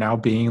friends are now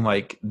being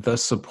like the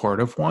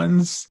supportive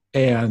ones,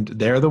 and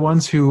they're the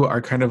ones who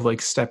are kind of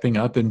like stepping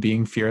up and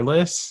being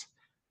fearless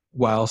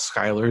while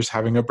Skylar's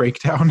having a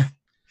breakdown.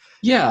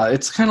 Yeah,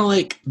 it's kind of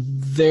like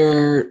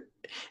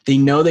they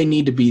know they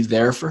need to be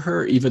there for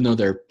her, even though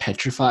they're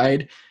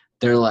petrified.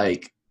 They're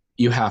like,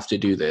 you have to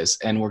do this,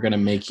 and we're going to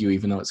make you,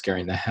 even though it's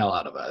scaring the hell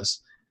out of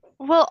us.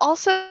 Well,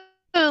 also,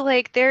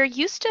 like, they're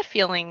used to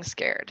feeling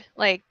scared.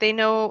 Like, they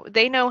know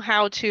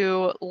how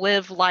to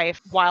live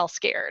life while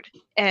scared.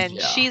 And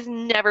Yeah. she's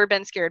never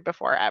been scared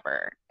before,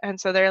 ever. And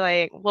so they're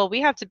like, well,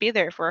 we have to be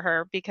there for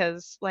her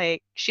because,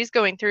 like, she's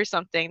going through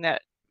something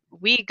that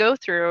we go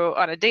through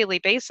on a daily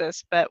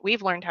basis, but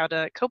we've learned how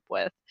to cope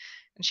with.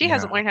 And she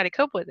hasn't Yeah. learned how to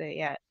cope with it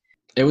yet.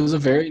 It was a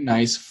very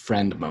nice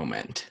friend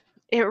moment.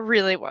 It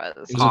really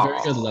was. It was a very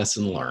good Aw.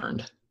 lesson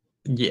learned.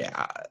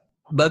 Yeah.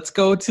 Let's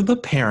go to the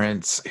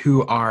parents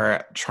who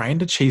are trying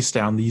to chase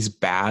down these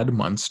bad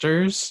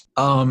monsters,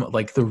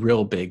 like the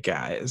real big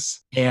guys.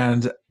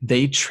 And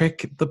they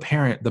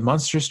the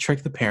monsters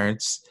trick the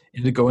parents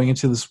into going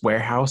into this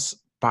warehouse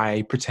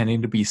by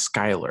pretending to be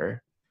Skylar,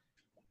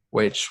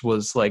 which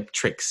was like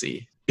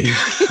Trixie. With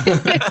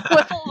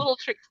a little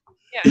trick.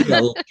 Yeah. Yeah,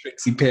 little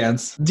Trixie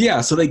pants.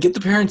 Yeah, so they get the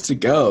parents to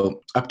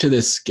go up to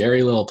this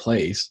scary little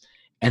place,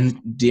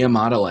 and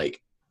Diamata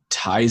like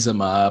ties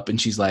them up,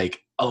 and she's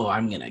like, oh,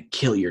 I'm gonna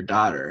kill your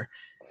daughter,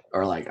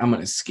 or like, I'm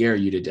gonna scare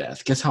you to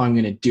death. Guess how I'm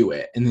gonna do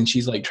it? And then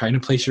she's like trying to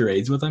play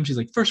charades with them. She's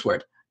like, first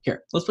word,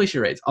 here, let's play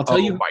charades. I'll tell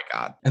you. my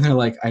God. And they're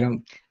like, I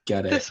don't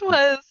get it. This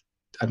was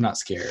I'm not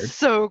scared.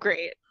 so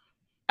great.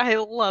 I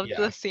loved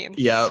Yeah. this scene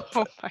Yep.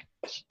 so much.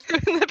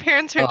 The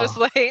parents are just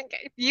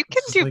like, you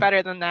can Just do like,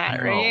 better than that,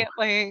 I right? know.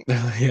 Like,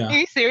 Yeah. are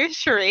you serious?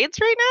 Charades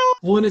right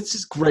now? Well, and it's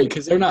just great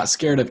because they're not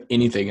scared of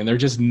anything, and they're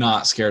just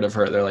not scared of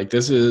her. They're like,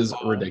 this is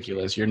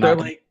ridiculous. You're They're not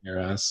going like- to scare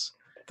us.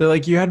 They're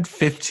like, you had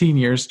 15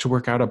 years to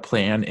work out a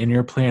plan, and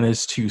your plan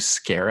is to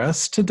scare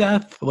us to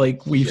death?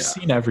 Like, we've Yeah.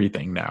 seen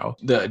everything now.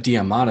 The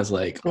Diamata's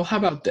like, well, how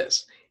about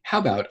this? How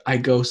about I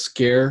go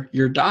scare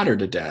your daughter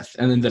to death?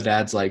 And then the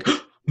dad's like,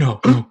 no.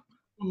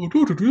 Oh,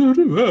 don't do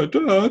that,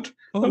 Dad.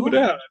 I'm a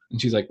dad.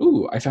 And she's like,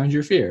 ooh, I found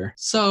your fear.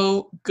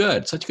 So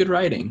good. Such good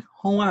writing.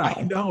 Oh, wow.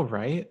 I know,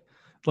 right?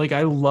 Like,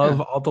 I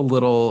love all the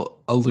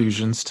little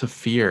allusions to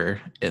fear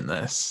in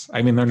this.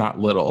 I mean, they're not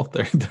little.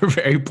 They're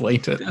very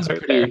blatant. That was,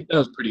 right that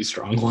was a pretty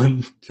strong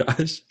one,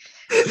 Josh.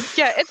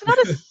 Yeah, it's not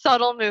a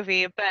subtle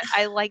movie, but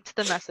I liked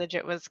the message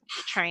it was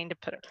trying to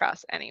put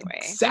across anyway.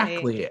 Like,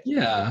 Exactly.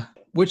 Yeah.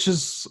 Which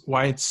is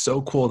why it's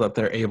so cool that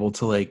they're able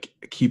to like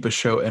keep a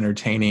show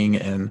entertaining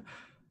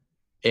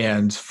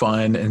and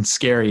fun and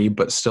scary,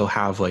 but still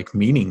have like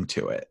meaning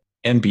to it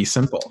and be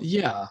simple.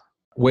 Yeah.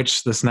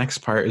 Which this next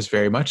part is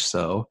very much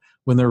so.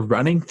 When they're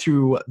running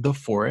through the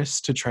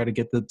forest to try to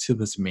get to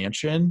this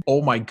mansion,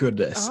 oh my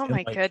goodness! oh And,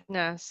 my like,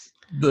 goodness.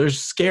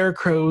 There's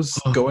scarecrows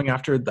Ugh. going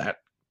after that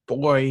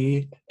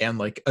boy, and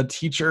like a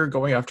teacher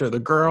going after the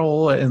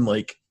girl, and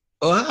like,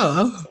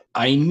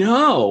 I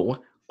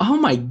know. Oh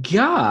my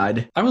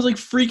God. I was like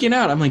freaking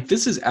out. I'm like,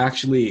 this is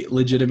actually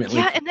legitimately.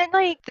 Yeah, and then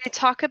like they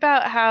talk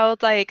about how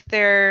like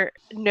they're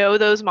know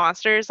those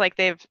monsters, like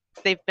they've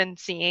been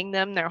seeing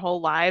them their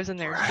whole lives in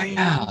their Right. dreams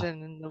Yeah.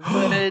 and in the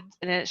woods,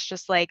 and it's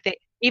just like they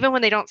even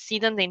when they don't see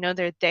them, they know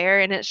they're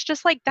there, and it's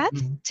just like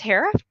that's Mhm.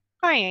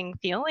 terrifying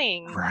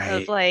feeling Right.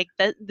 of like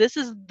that this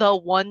is the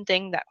one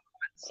thing that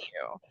haunts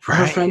you.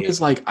 Her friend is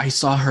like, I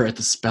saw her at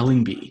the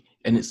spelling bee.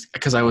 And it's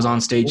because I was on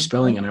stage Oh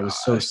spelling my and I was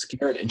so God.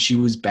 scared. And she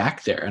was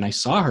back there and I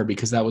saw her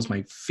because that was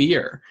my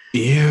fear. I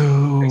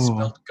Ew.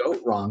 spelled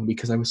goat wrong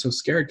because I was so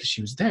scared because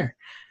she was there.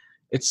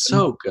 It's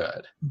so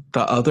good.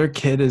 The other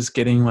kid is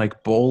getting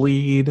like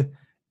bullied,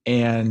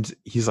 and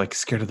he's like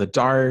scared of the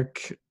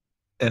dark,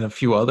 and a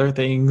few other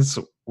things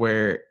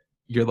where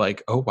you're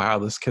like, oh wow,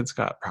 this kid's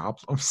got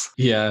problems.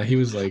 Yeah, he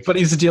was like, But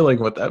he's dealing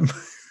with them.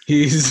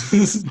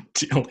 he's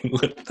dealing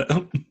with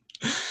them.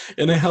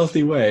 in a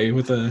healthy way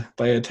with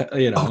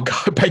Oh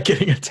god, by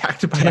getting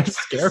attacked by a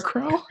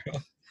scarecrow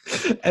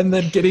and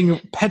then getting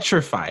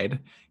petrified.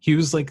 He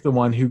was like the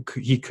one who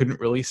he couldn't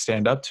really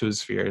stand up to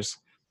his fears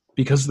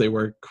because they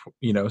were,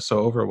 so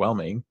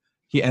overwhelming.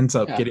 He ends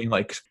up getting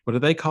like, what do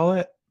they call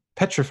it?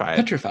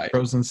 Petrified.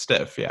 Frozen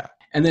stiff, yeah.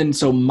 And then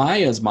so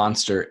Maya's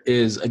monster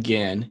is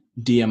again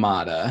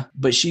Diamata,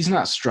 but she's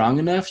not strong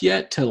enough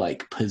yet to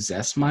like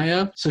possess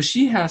Maya. So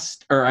she has,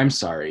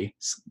 to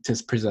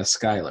possess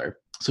Skylar.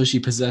 So she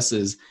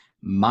possesses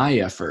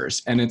Maya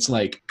first, and it's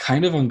like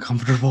kind of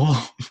uncomfortable.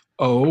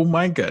 Oh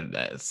my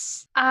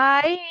goodness.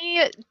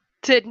 I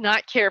did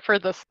not care for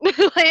this.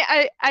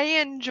 I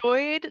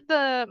enjoyed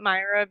the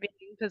Myra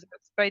being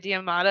possessed by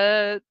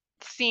Diamata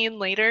scene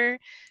later,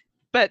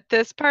 but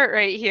this part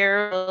right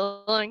here was a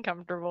little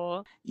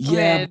uncomfortable.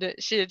 Yeah. When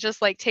she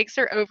just like takes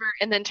her over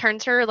and then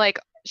turns her like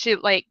she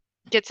like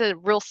gets a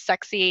real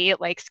sexy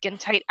like skin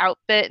tight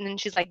outfit, and then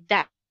she's like,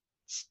 that's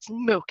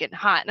smoking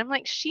hot. And I'm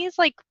like, she's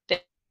like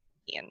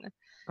 15.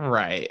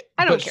 Right.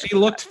 I don't but care she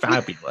looked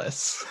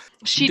fabulous.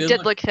 She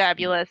did look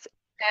fabulous.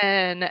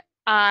 And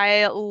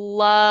I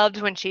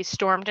loved when she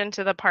stormed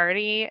into the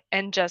party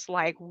and just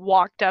like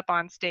walked up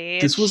on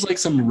stage. This was like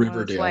some and was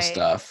Riverdale like-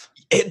 stuff.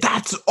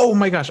 Oh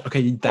my gosh.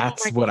 Okay,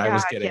 that's my what I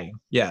was God, getting.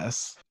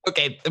 Yes.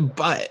 Okay,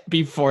 but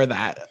before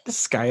that,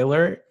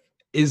 Skylar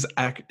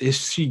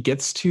she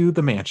gets to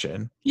the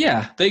mansion.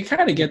 Yeah, they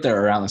kind of get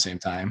there around the same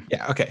time.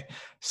 Yeah, okay.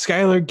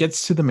 Skylar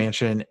gets to the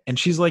mansion and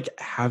she's like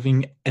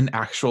having an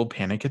actual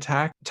panic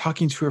attack,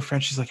 talking to her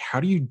friend. She's like, how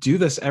do you do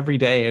this every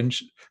day? And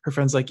her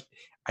friend's like,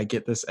 I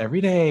get this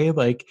every day.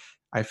 Like,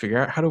 I figure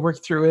out how to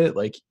work through it,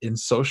 like in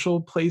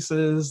social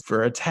places,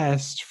 for a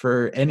test,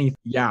 for anything.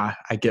 Yeah,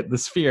 I get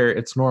this fear.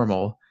 It's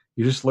normal.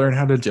 You just learn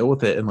how to deal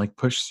with it and like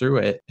push through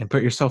it and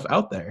put yourself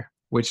out there,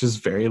 which is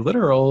very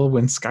literal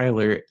when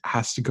Skylar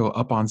has to go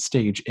up on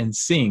stage and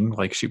sing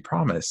like she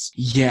promised.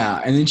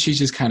 Yeah, and then she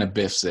just kind of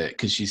biffs it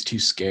because she's too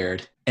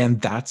scared.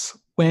 And that's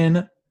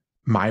when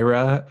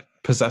Myra,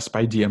 possessed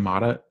by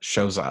Diamata,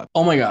 shows up.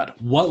 Oh my God,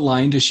 what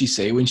line does she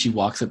say when she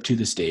walks up to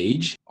the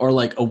stage or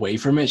like away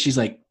from it? She's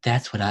like,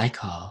 that's what I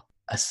call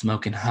a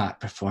smoking hot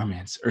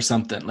performance or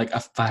something, like a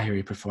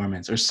fiery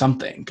performance or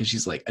something, because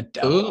she's like a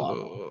devil.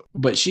 Ooh.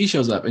 But she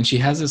shows up and she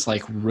has this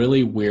like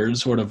really weird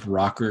sort of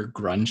rocker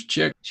grunge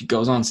chick. She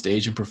goes on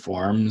stage and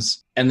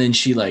performs, and then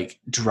she like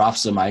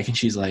drops the mic and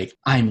she's like,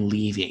 I'm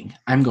leaving.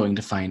 I'm going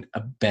to find a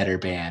better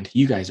band.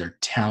 You guys are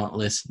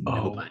talentless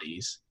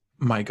nobodies.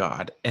 My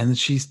God. And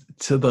she's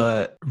to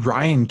the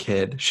Ryan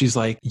kid. She's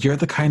like, you're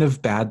the kind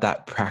of bad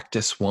that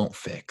practice won't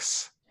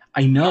fix.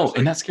 I know.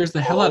 And that scares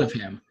the hell out of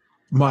him.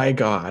 My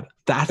God.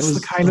 That's the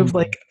kind of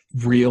like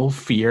real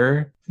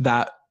fear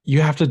that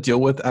you have to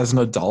deal with as an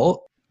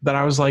adult that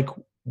I was like,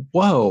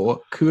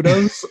 whoa,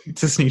 kudos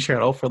Disney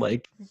Channel for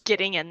like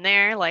getting in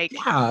there, like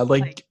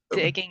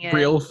digging in.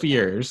 Real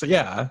fears.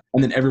 Yeah.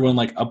 And then everyone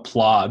like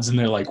applauds and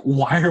they're like,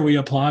 why are we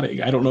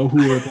applauding? I don't know who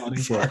we're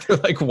applauding for. They're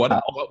like,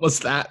 what was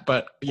that?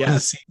 But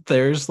yes,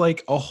 there's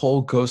like a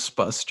whole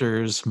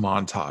Ghostbusters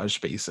montage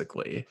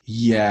basically.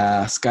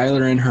 Yeah,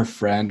 Skylar and her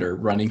friend are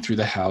running through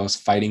the house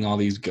fighting all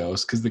these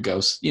ghosts because the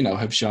ghosts,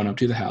 have shown up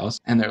to the house,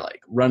 and they're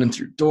like running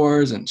through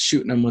doors and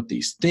shooting them with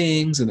these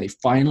things, and they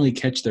finally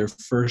catch their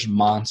first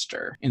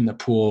monster in the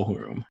pool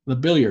room, the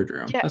billiard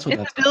room. Yeah, That's what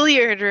it's the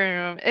billiard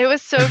room. It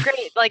was so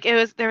great. Like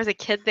there was a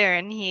kid there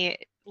and he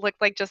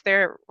looked like just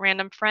their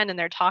random friend, and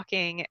they're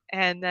talking,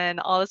 and then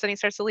all of a sudden he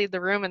starts to leave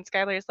the room and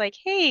Skylar's like,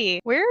 hey,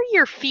 where are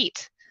your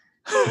feet?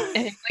 And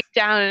he looked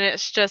down and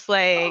it's just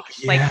like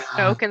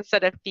smoke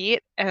instead of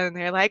feet, and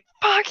they're like,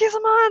 fuck, he's a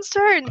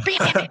monster, and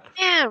bam, bam,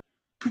 bam.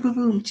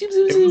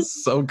 It was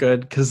so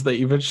good because they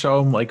even show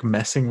him like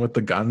messing with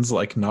the guns,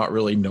 like not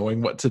really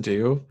knowing what to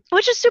do.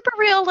 Which is super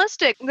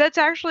realistic. That's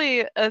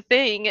actually a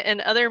thing in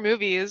other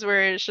movies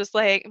where it's just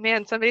like,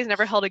 man, somebody's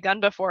never held a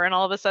gun before and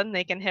all of a sudden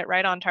they can hit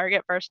right on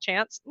target first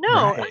chance.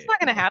 No, that's not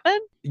going to happen.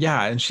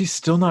 Yeah, and she's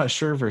still not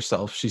sure of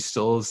herself. She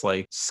still is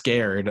like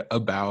scared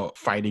about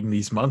fighting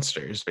these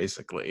monsters,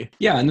 basically.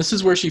 Yeah, and this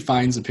is where she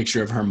finds a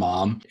picture of her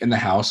mom in the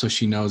house, so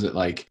she knows that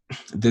like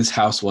this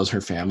house was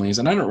her family's,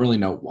 and I don't really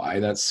know why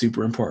that's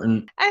super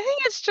important. I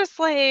think it's just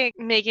like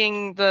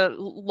making the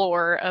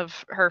lore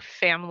of her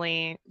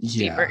family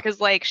deeper, because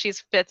like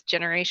she's 5th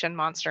generation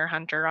monster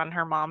hunter on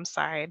her mom's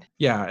side.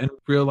 Yeah, and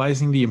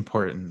realizing the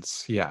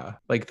importance. Yeah,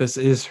 like this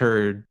is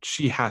her.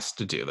 She has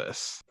to do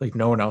this. Like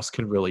no one else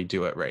can really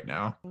do it right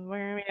now.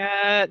 Where are we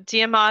at?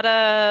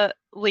 Diamata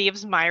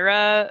leaves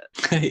Myra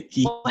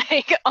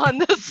like on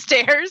the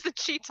stairs, and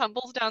she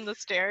tumbles down the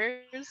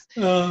stairs.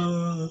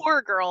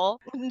 Poor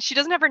girl. And she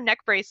doesn't have her neck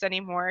brace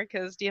anymore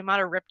because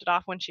Diamata ripped it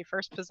off when she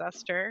first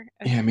possessed her.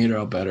 Yeah, it made her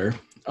all better.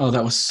 Oh,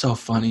 that was so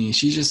funny.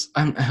 She just,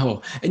 and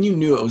you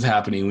knew it was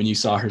happening when you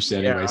saw her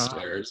standing by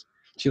stairs.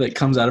 She like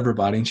comes out of her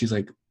body and she's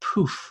like,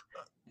 poof.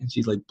 And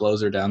she like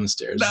blows her down the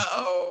stairs.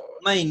 No.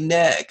 My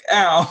neck.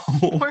 Ow.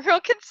 Poor girl,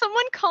 can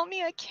someone call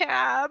me a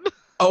cab?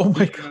 Oh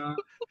my God.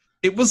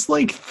 It was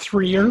like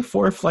 3 or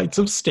 4 flights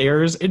of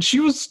stairs and she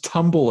was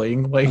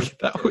tumbling like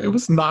that. It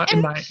was not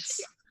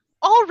nice.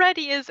 All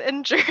already is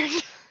injured.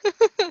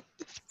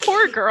 This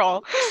poor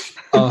girl.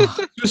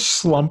 Oh, Just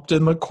slumped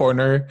in the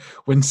corner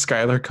when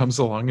Skylar comes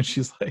along and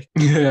she's like,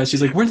 yeah,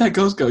 she's like, where'd that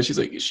ghost go? She's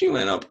like, she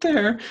went up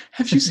there.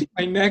 Have you seen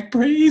my neck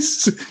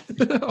brace?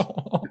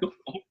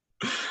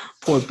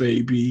 Poor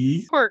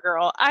baby. Poor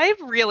girl. I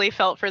really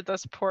felt for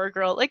this poor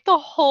girl. Like the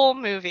whole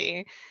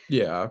movie.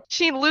 yeah.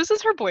 She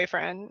loses her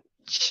boyfriend.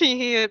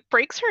 She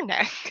breaks her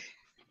neck.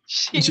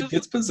 And she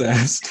gets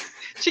possessed.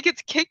 She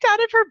gets kicked out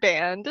of her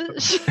band.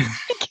 She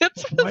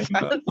gets Oh my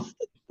God.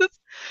 possessed.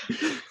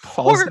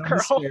 Falls Poor down the girl.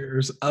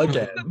 stairs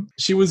again.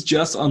 She was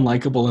just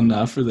unlikable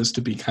enough for this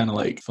to be kind of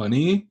like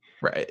funny.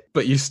 Right.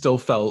 But you still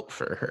felt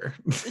for her.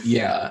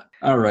 Yeah.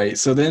 All right.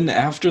 So then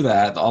after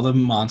that, all the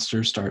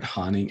monsters start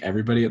haunting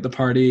everybody at the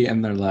party.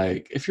 And they're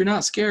like, if you're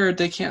not scared,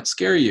 they can't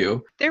scare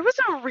you. There was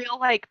a real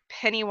like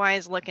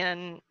Pennywise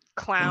looking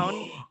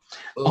clown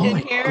Oh in my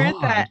here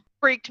God. that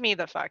freaked me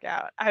the fuck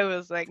out. I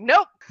was like,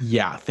 nope.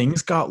 Yeah,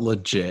 things got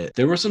legit.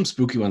 There were some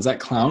spooky ones. That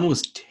clown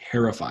was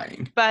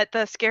terrifying. But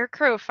the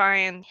scarecrow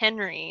finds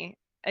Henry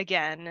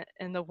again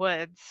in the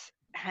woods.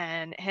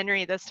 And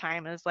Henry this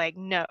time is like,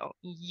 no,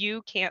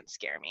 you can't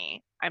scare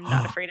me. I'm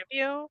not afraid of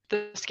you.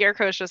 The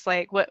scarecrow's just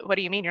like, what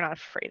do you mean you're not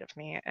afraid of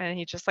me? And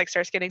he just like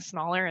starts getting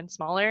smaller and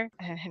smaller.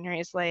 And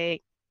Henry's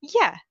like,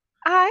 yeah,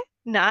 I'm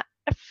not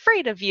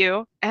afraid of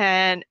you.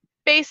 And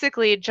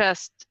basically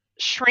just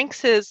shrinks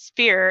his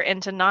fear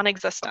into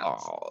non-existence.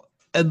 Oh.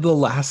 And the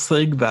last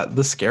thing that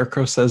the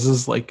scarecrow says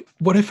is like,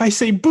 what if I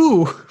say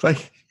boo?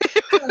 Like,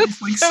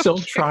 he's like So still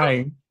cute.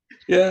 trying.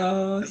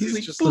 Yeah. He's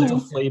like, just "Boo, a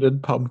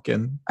deflated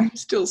pumpkin. I'm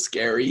still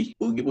scary.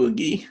 Boogie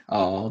boogie.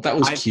 Oh, that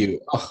was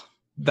cute. Oh,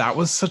 That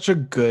was such a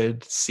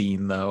good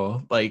scene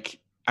though. Like,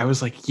 I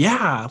was like,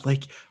 yeah,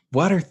 like,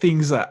 what are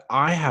things that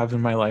I have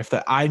in my life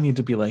that I need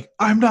to be like,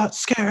 I'm not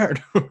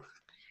scared?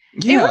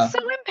 It yeah. was so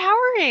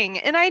empowering.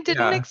 And I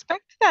didn't Yeah.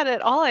 expect that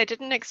at all. I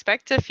didn't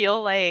expect to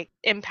feel like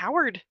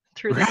empowered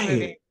through this movie.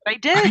 Right. But I I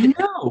did.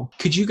 know.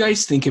 Could you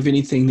guys think of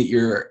anything that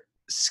you're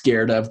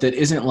scared of that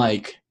isn't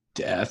like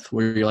death,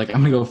 where you're like,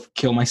 I'm gonna go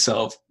kill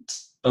myself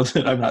so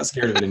that I'm not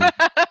scared of it anymore?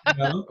 You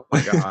know? Oh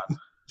my God.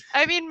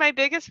 I mean, my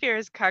biggest fear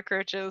is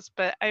cockroaches,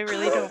 but I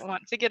really don't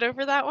want to get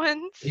over that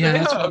one. Yeah,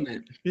 that's so- what I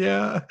meant.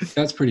 Yeah,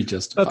 That's pretty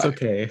justified. that's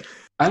okay.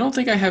 I don't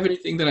think I have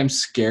anything that I'm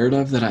scared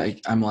of that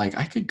I'm like,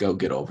 I could go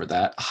get over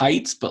that.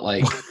 Heights, but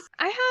like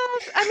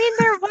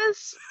there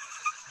was.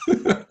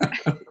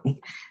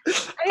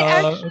 I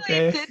actually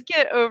okay. did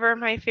get over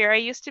my fear. I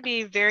used to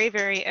be very,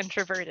 very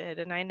introverted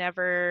and I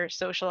never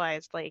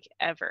socialized like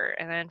ever.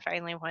 And then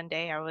finally one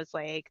day I was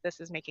like, this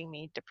is making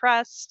me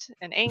depressed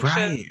and anxious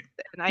Right.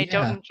 and I Yeah.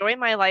 don't enjoy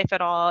my life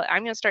at all.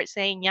 I'm going to start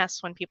saying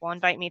yes when people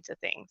invite me to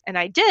things. And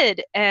I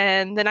did.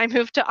 And then I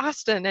moved to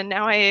Austin and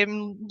now I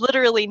am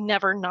literally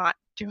never not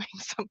doing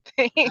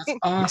something. that's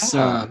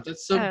awesome.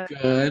 That's so Yeah.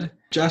 good.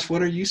 Josh,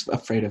 what are you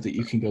afraid of that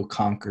you can go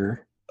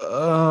conquer?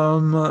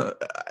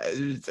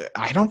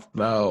 I don't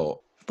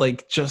know.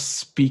 Like, just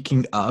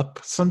speaking up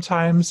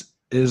sometimes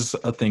is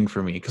a thing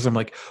for me because I'm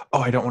like, oh,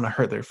 I don't want to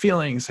hurt their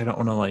feelings. I don't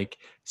want to like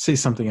say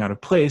something out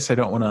of place. I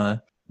don't want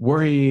to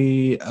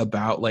worry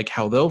about like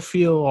how they'll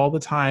feel all the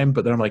time.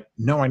 But then I'm like,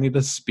 no, I need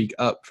to speak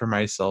up for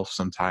myself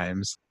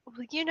sometimes.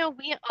 Well, you know,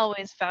 we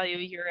always value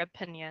your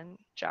opinion,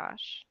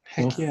 Josh.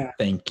 Heck Well, yeah.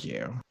 Thank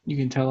you. You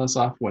can tell us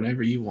off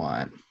whenever you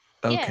want.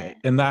 Okay.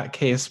 In that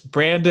case,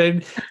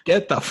 Brandon,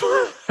 get the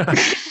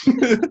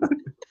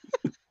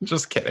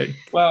Just kidding.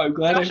 Wow, I'm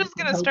glad Josh is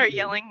going to start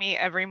yelling me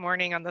every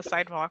morning on the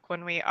sidewalk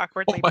when we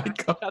awkwardly Oh my pass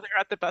God. each other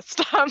at the bus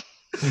stop.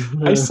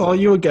 I saw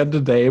you again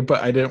today,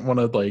 but I didn't want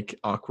to like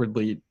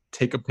awkwardly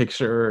take a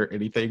picture or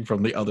anything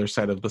from the other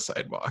side of the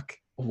sidewalk.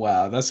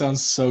 Wow, that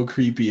sounds so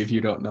creepy if you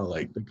don't know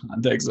like the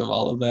context of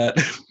all of that.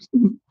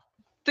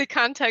 The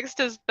context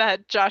is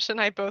that Josh and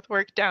I both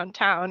work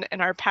downtown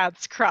and our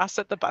paths cross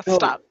at the bus No,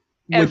 stop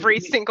every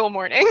single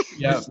morning.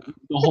 Yeah.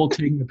 The whole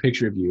taking a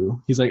picture of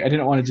you. He's like, I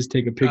didn't want to just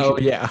take a picture. Oh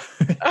yeah.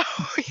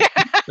 Oh, yeah.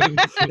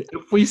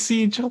 If we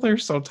see each other,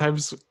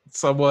 sometimes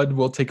someone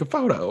will take a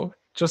photo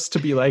just to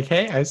be like,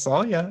 "Hey, I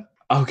saw you."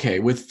 Okay,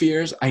 with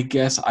fears, I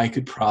guess I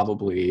could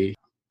probably.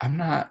 I'm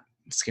not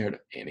scared of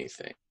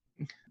anything.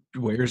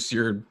 Where's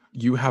your?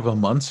 You have a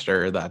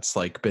monster that's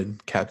like been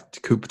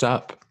kept cooped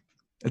up.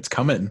 It's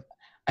coming.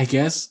 I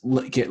guess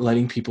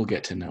letting people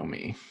get to know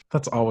me.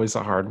 That's always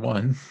a hard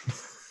one.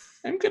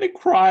 I'm gonna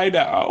cry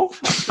now.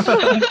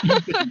 Well,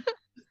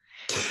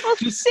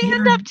 Just stand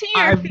scared. up to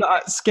your I'm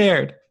not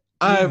scared.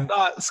 I'm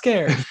not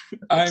scared.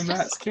 I'm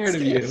not scared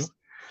of you.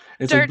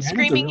 It's Start Brandon's a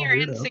screaming real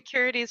your weirdo.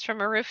 insecurities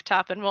from a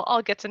rooftop and we'll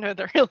all get to know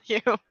the real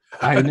you.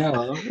 I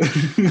know.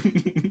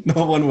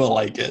 No one will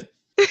like it.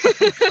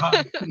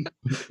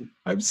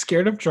 I'm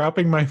scared of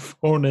dropping my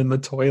phone in the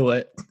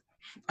toilet.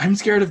 I'm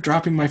scared of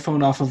dropping my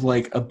phone off of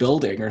like a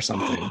building or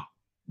something.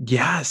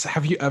 Yes.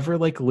 Have you ever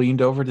like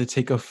leaned over to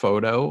take a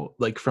photo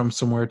like from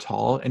somewhere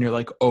tall and you're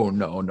like, oh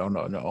no.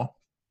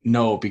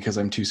 No, because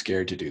I'm too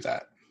scared to do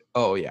that.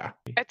 Oh yeah.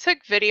 I took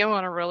video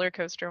on a roller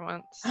coaster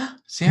once.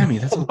 Sammy,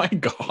 that's Oh my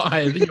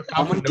god. You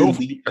I'm have gonna no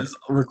delete this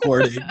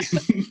recording.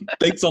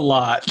 Thanks a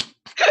lot.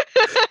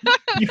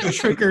 You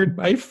triggered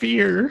my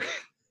fear.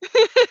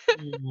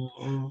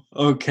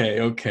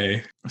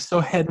 Okay. So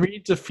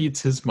Henry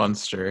defeats his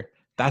monster.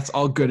 That's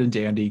all good and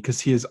dandy because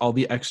he has all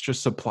the extra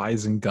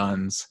supplies and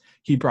guns.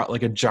 He brought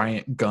like a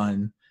giant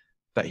gun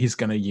that he's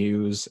going to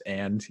use.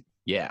 And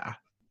yeah.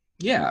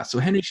 Yeah, so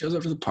Henry shows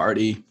up to the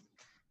party.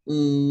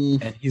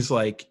 And he's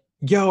like,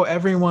 yo,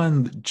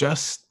 everyone,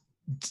 just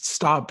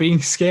stop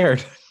being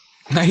scared.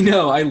 I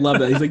know, I love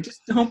that. He's like,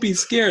 just don't be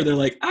scared. They're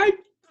like,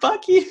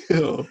 fuck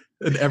you.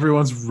 And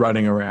everyone's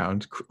running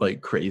around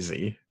like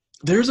crazy.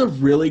 There's a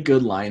really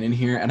good line in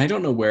here, and I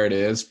don't know where it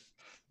is,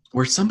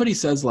 where somebody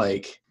says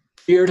like,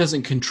 fear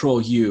doesn't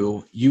control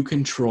you. You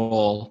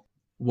control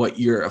what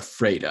you're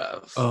afraid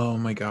of. Oh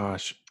my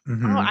gosh.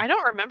 Oh, I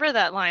don't remember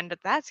that line, but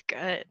that's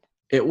good.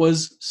 It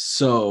was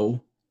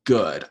so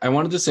good. I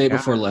wanted to say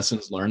before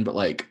lessons learned, but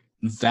like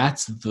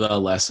that's the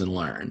lesson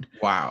learned.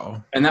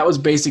 Wow. And that was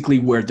basically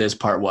where this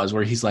part was,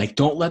 where he's like,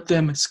 don't let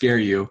them scare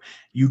you.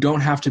 You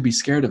don't have to be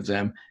scared of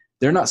them.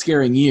 They're not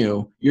scaring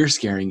you. You're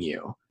scaring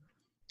you.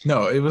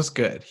 No, it was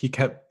good. He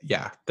kept,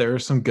 there were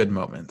some good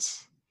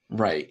moments.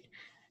 Right.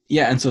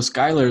 Yeah, and so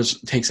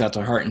Skylar takes that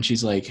to heart, and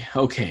she's like,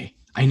 okay,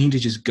 I need to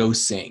just go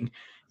sing.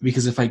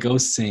 Because if I go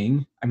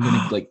sing, I'm going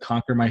to like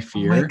conquer my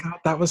fear. Oh my God,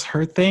 that was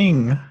her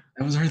thing.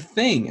 That was her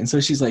thing. And so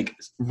she's like,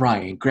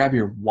 Ryan, grab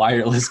your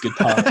wireless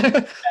guitar,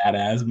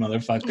 badass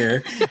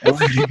motherfucker. And we're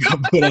going to go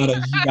put on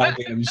a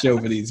goddamn show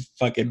for these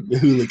fucking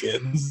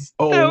hooligans.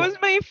 Oh, That was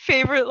my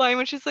favorite line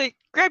when she's like,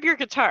 grab your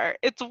guitar.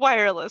 It's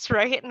wireless,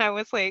 right? And I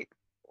was like,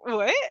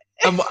 what?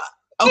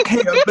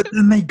 okay, but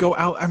then they go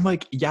out. I'm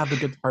like, yeah, the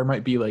guitar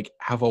might be like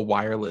have a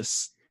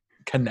wireless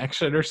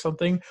connection or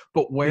something,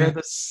 but where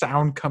the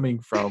sound coming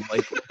from?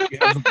 Like, you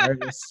have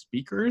wireless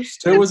speakers?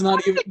 There was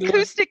not even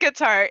acoustic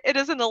guitar. It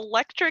is an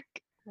electric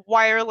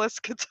wireless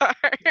guitar.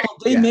 Well,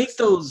 they make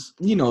those,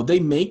 they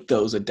make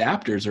those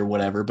adapters or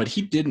whatever, but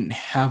he didn't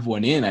have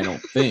one in, I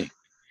don't think.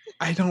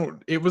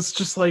 It was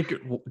just like,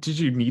 did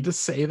you need to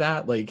say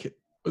that? Like,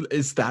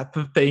 is that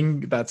the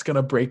thing that's going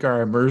to break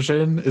our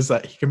immersion? Is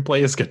that he can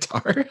play his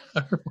guitar?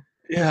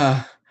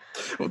 Yeah.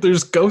 Well,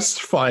 there's ghosts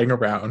flying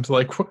around.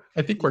 Like,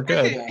 I think we're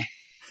good.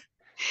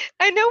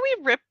 I know we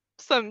ripped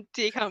some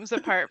DCOMs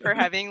apart for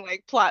having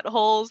like plot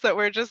holes that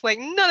were just like,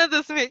 none of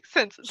this makes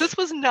sense. This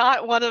was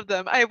not one of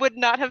them. I would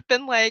not have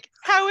been like,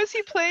 how is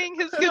he playing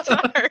his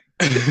guitar?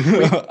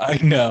 I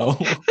know.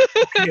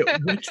 Okay,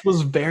 which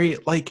was very,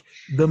 like,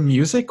 the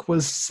music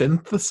was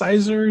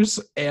synthesizers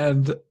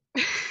and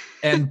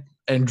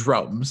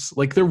drums.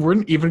 Like, there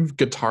weren't even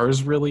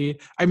guitars really.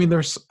 I mean,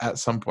 there's at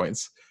some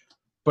points.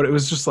 But it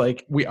was just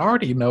like, we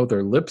already know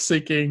they're lip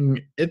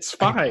syncing. It's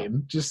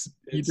fine. You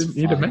didn't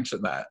need to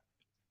mention that.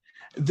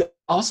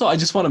 Also, I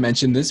just want to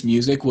mention this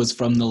music was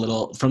from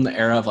the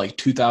era of like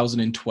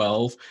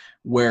 2012,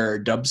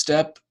 where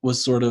dubstep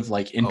was sort of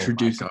like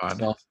introducing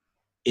itself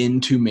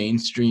into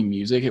mainstream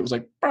music. It was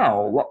like,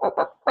 Oh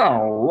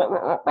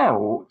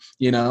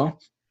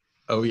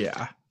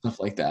yeah, stuff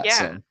like that.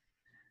 Yeah.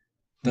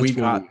 So we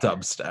got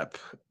dubstep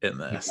in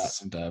this. We got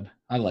some dub.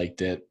 I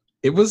liked it.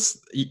 It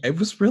was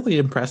really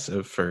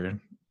impressive.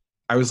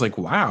 I was like,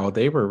 wow,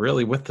 they were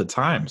really with the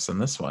times in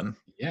this one.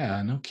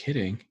 Yeah, no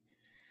kidding.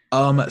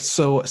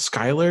 So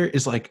Skylar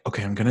is like,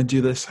 okay, I'm gonna do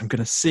this. I'm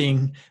gonna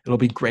sing. It'll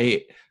be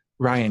great.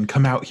 Ryan,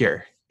 come out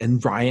here.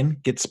 And Ryan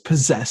gets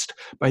possessed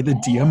by the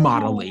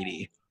Diamata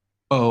lady.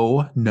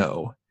 Oh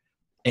no.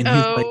 And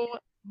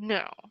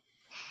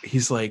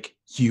he's like,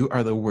 you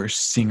are the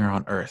worst singer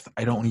on earth.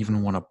 I don't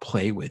even want to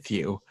play with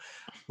you.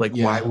 Like,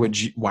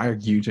 why are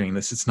you doing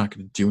this? It's not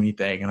going to do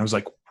anything. And I was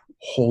like,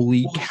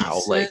 holy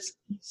cow. He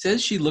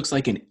says she looks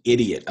like an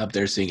idiot up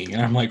there singing.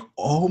 And I'm like,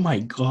 oh my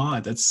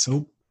God, that's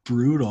so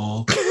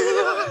brutal.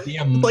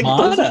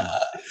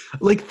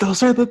 Like,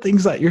 those are the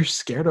things that you're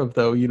scared of,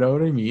 though. You know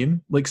what I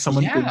mean? Like,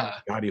 someone thinks,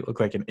 God, you look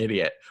like an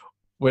idiot.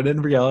 When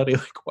in reality,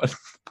 like, what?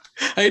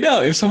 I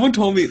know. If someone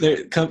told me,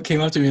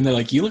 came up to me and they're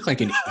like, you look like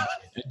an idiot,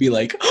 I'd be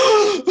like,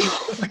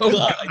 oh my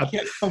God, I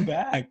can't come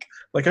back.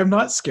 Like, I'm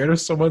not scared of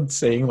someone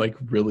saying, like,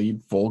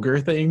 really vulgar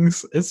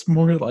things. It's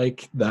more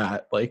like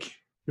that. Like,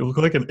 you look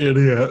like an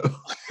idiot.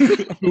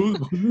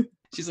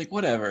 She's like,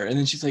 whatever. And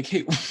then she's like,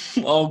 hey,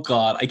 oh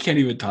God, I can't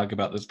even talk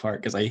about this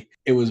part because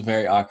it was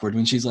very awkward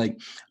when she's like,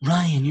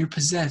 Ryan, you're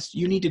possessed.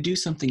 You need to do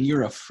something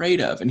you're afraid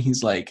of. And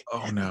he's like,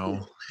 oh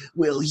no.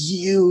 Will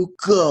you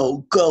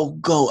go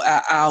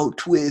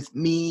out with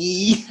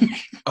me?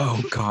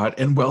 Oh God.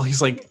 And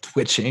he's like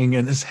twitching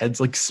and his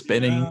head's like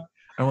spinning. Yeah.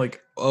 I'm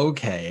like,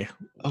 okay.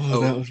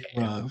 Oh, that was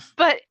rough.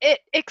 But it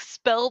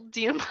expelled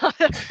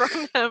Diamata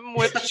from him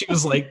with she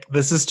was like,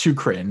 this is too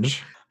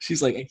cringe.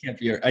 She's like,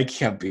 I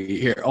can't be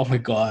here. Oh my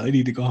God, I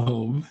need to go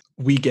home.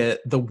 We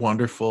get the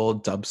wonderful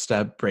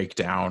dubstep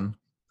breakdown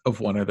of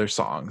one of their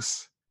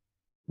songs,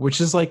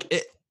 which is like,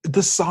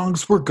 the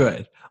songs were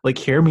good. Like,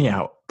 hear me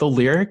out. The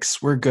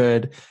lyrics were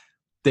good.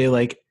 They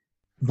like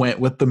went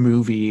with the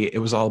movie. It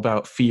was all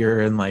about fear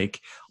and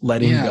like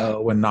letting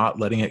go and not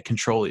letting it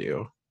control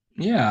you.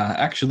 Yeah,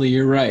 actually,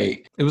 you're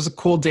right. It was a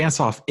cool dance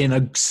off in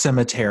a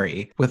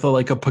cemetery with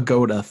a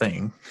pagoda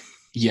thing.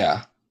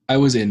 Yeah. I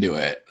was into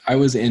it. I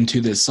was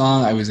into this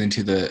song. I was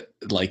into the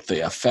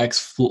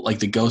effects, like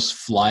the ghosts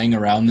flying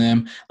around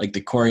them. Like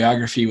the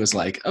choreography was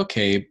like,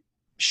 okay,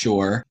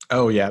 sure.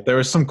 Oh yeah, there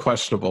were some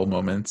questionable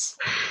moments.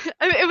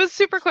 I mean, it was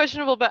super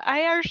questionable, but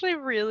I actually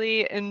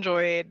really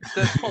enjoyed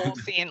this whole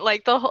scene.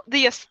 Like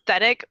the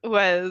aesthetic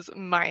was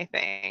my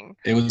thing.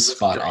 It was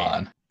spot great.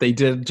 on. They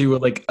did do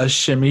like a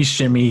shimmy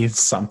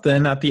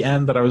something at the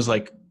end that I was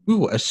like,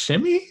 ooh, a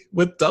shimmy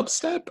with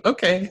dubstep?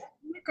 Okay.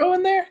 We're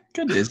going there.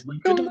 Goodness.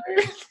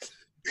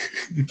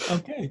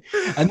 Okay.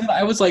 And then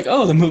I was like,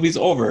 oh, the movie's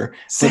over.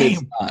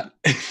 Same. But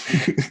it's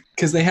not.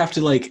 Because they have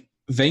to like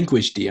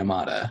vanquish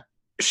Diamata.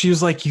 She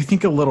was like, you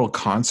think a little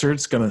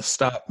concert's gonna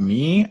stop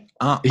me?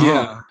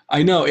 Yeah.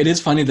 I know. It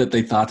is funny that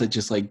they thought that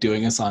just like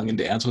doing a song and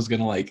dance was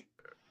gonna like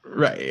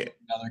Right.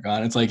 now they're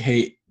gone. It's like,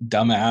 hey,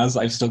 dumbass,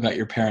 I've still got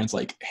your parents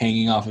like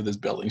hanging off of this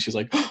building. She's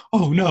like,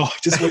 oh no, I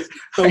just wasted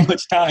so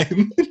much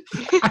time.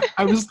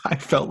 I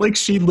felt like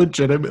she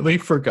legitimately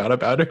forgot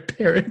about her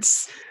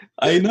parents.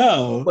 I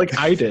know. Like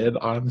I did,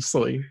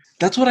 honestly.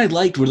 That's what I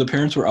liked, where the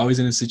parents were always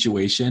in a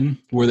situation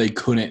where they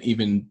couldn't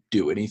even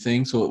do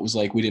anything. So it was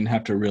like we didn't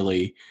have to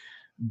really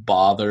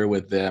bother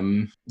with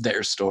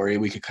their story.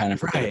 We could kind of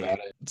forget about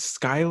it.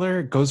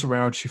 Skylar goes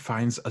around, she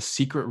finds a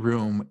secret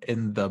room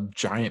in the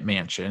giant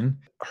mansion.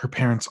 Her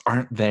parents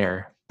aren't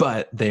there,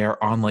 but they are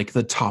on like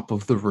the top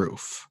of the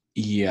roof.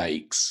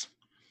 Yikes.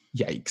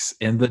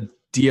 And the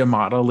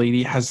Diamata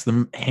lady has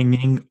them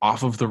hanging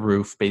off of the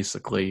roof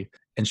basically,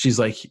 and she's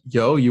like,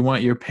 yo, you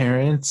want your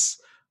parents?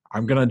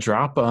 I'm gonna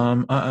drop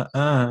them.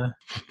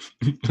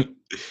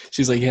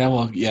 She's like,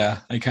 yeah,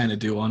 I kind of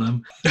do want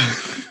them.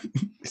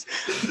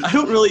 I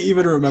don't really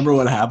even remember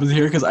what happens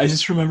here because I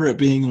just remember it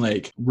being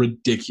like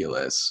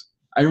ridiculous.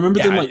 I remember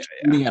them like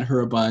shooting at her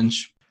a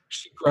bunch.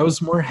 She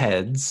grows more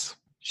heads.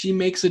 She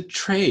makes a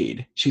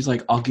trade. She's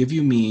like, I'll give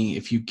you me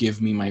if you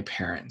give me my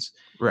parents.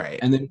 Right.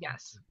 And then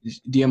Yes.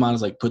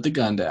 Diamata's like, put the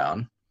gun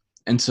down.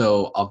 And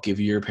so I'll give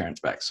you your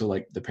parents back. So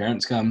like the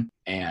parents come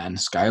and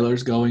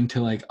Skylar's going to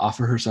like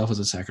offer herself as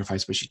a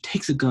sacrifice, but she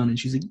takes a gun and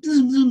she's like,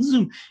 zoom, zoom,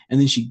 zoom. And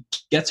then she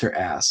gets her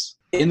ass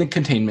in the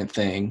containment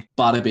thing.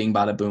 Bada bing,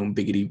 bada boom,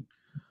 biggity,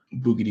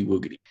 boogity,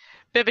 woogity.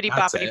 Bibbity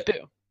That's boppity it.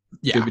 boo.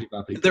 Yeah. Bibbidi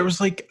boppidi boo. There was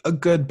like a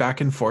good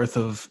back and forth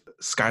of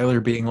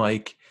Skylar being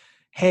like,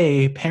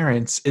 hey,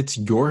 parents, it's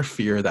your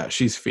fear that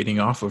she's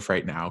feeding off of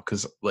right now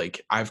because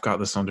like I've got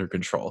this under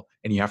control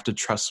and you have to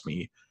trust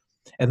me.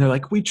 And they're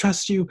like, we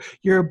trust you.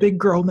 You're a big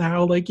girl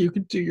now. Like, you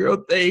can do your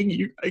own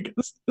thing. I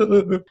guess.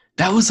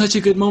 That was such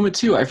a good moment,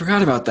 too. I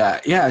forgot about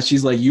that. Yeah,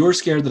 she's like, you're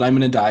scared that I'm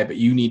going to die, but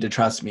you need to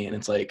trust me. And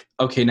it's like,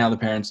 okay, now the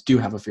parents do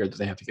have a fear that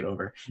they have to get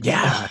over.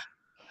 Yeah.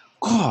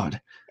 God.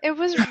 It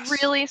was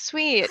really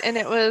sweet, and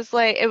it was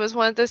like it was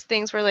one of those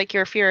things where like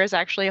your fear is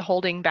actually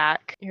holding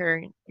back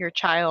your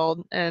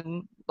child,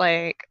 and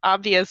like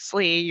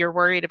obviously you're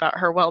worried about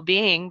her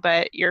well-being,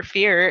 but your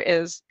fear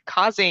is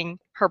causing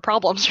her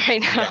problems right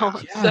now.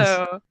 Yeah. Yes.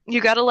 So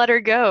you got to let her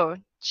go.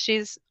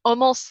 She's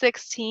almost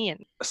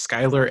 16.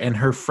 Skylar and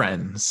her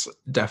friends,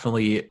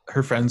 definitely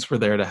her friends were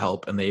there to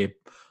help and they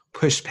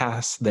pushed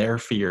past their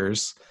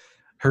fears.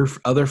 Her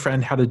other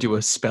friend had to do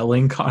a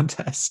spelling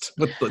contest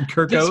with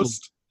her This was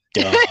ghost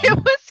dumb. It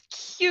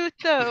was cute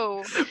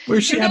though,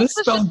 where she Her had to ghost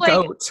was spell just like-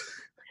 goat.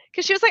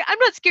 because she was like, I'm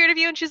not scared of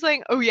you, and she's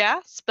like, oh yeah,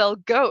 spell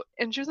goat,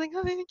 and she was like,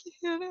 oh, I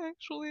can't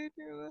actually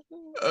do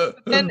that.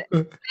 And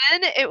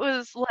then it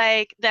was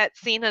like that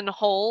scene in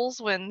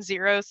Holes when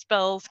Zero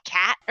spells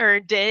cat or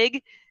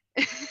dig.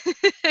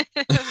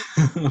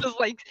 Just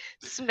like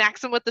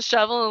smacks him with the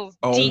shovel and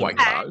Oh my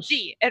gosh.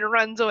 D-I-G, and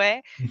runs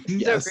away.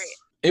 So great.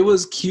 It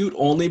was cute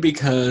only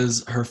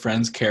because her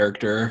friend's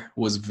character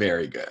was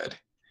very good.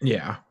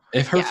 Yeah.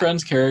 If her Yeah.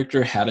 friend's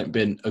character hadn't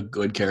been a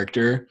good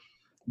character,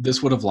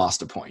 this would have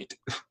lost a point.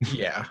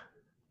 Yeah.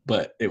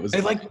 But it was I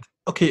like,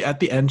 okay, at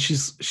the end she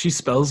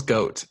spells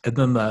goat and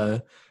then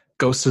the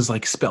ghost is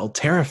like spelled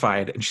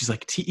terrified and she's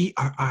like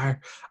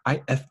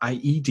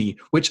TERRIFIED,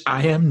 which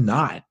I am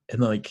not.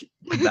 And like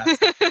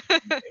that's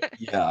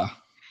yeah.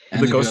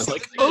 the ghost is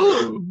like,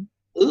 oh,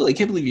 I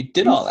can't believe you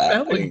did all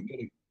that.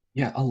 spelling.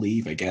 Yeah, I'll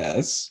leave, I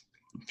guess.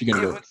 If you're It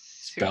gonna go was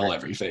spell super-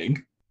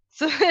 everything.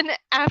 So then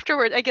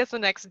afterward, I guess the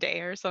next day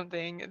or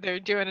something, they're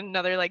doing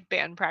another like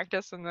band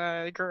practice in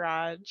the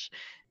garage,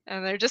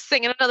 and they're just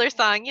singing another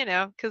song, you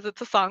know, because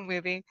it's a song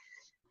movie.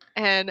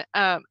 And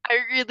I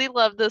really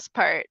love this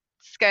part.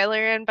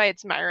 Skylar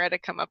invites Myra to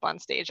come up on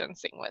stage and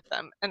sing with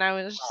them, and I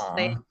was just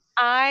like, Aw.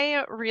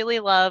 I really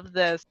love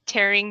this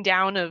tearing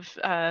down of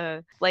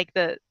like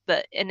the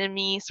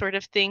enemy sort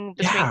of thing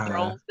between Yeah.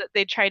 girls that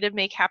they try to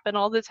make happen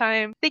all the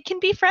time. They can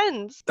be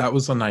friends. That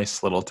was a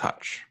nice little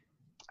touch.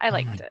 I Oh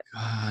liked my it.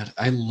 God,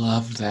 I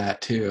loved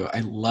that too.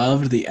 I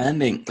loved the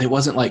ending. It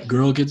wasn't like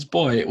girl gets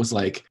boy. It was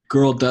like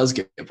girl does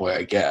get boy,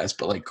 I guess,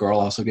 but like girl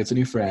also gets a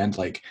new friend.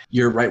 Like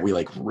you're right. We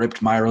like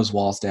ripped Myra's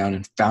walls down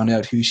and found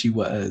out who she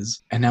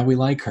was, and now we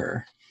like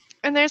her.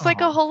 And there's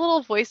like a Aw. whole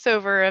little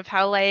voiceover of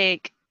how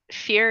like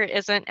fear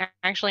isn't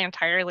actually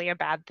entirely a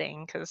bad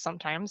thing, because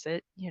sometimes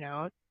it, you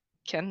know,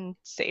 can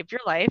save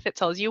your life. It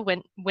tells you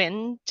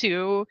when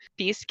to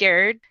be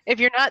scared. If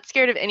you're not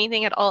scared of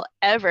anything at all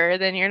ever,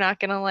 then you're not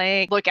gonna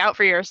like look out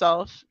for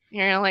yourself.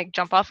 You're gonna like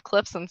jump off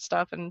cliffs and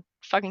stuff and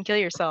fucking kill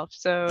yourself.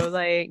 So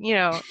like,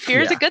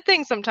 fear is a Yeah. good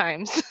thing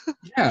sometimes.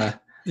 Yeah.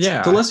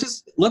 Yeah.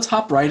 So let's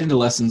hop right into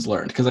lessons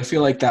learned, because I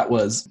feel like that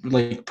was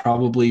like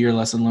probably your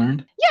lesson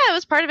learned. Yeah, it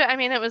was part of it. I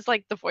mean, it was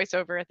like the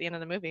voiceover at the end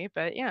of the movie,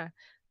 but yeah.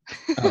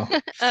 Oh.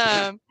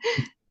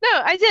 No,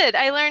 I did.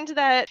 I learned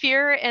that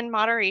fear and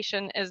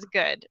moderation is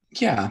good.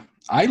 Yeah.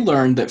 I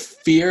learned that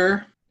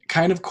fear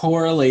kind of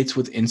correlates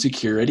with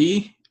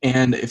insecurity.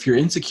 And if you're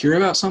insecure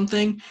about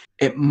something,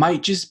 it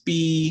might just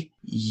be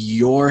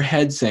your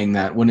head saying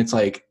that, when it's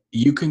like,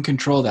 you can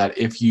control that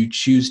if you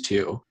choose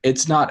to.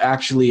 It's not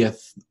actually a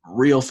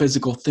real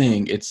physical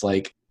thing. It's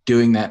like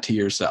doing that to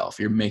yourself.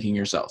 You're making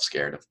yourself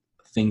scared of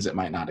things that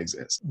might not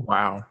exist.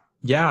 Wow.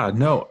 Yeah,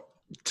 no.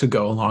 To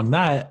go along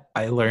that,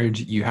 I learned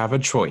you have a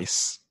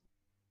choice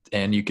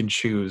and you can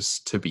choose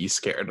to be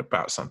scared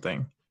about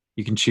something.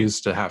 You can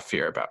choose to have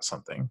fear about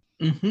something.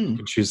 Mm-hmm. You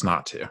can choose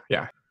not to.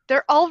 Yeah.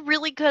 They're all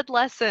really good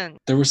lessons.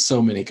 There were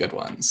so many good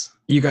ones.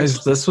 You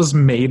guys, this was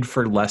made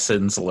for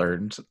lessons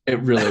learned. It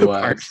really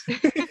was.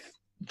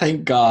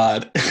 Thank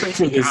God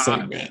for this God.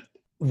 segment.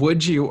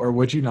 Would you or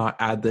would you not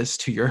add this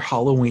to your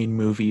Halloween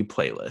movie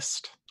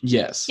playlist?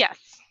 Yes. Yes.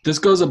 This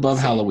goes above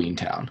Halloween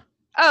Town.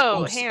 Oh,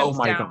 Oh, hands oh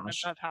my down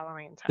gosh. above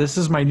Halloween Town. This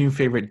is my new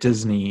favorite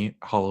Disney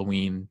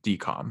Halloween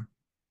decom.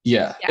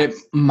 Yeah. Yes. It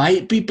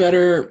might be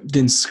better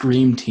than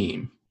Scream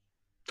Team.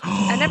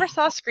 I never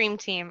saw Scream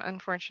Team,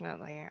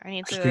 unfortunately. I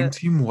need to. Scream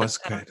Team was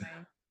put that on good.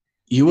 my-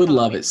 You would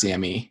love it,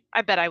 Sammy.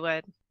 I bet I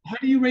would. How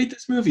do you rate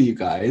this movie, you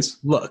guys?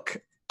 Look,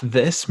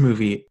 this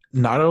movie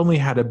not only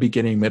had a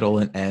beginning, middle,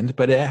 and end,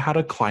 but it had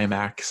a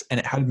climax and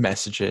it had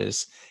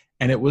messages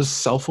and it was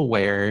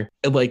self-aware.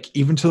 It, like,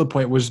 even to the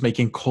point where it was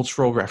making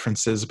cultural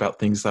references about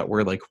things that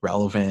were like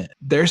relevant.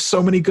 There's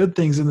so many good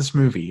things in this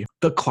movie.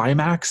 The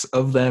climax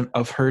of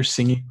her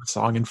singing the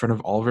song in front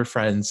of all of her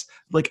friends,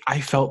 like, I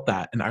felt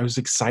that and I was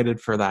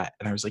excited for that.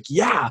 And I was like,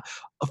 yeah,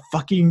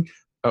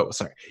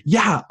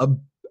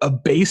 a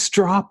bass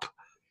drop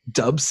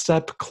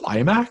dubstep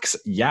climax.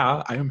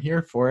 Yeah, I am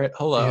here for it.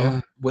 Hello.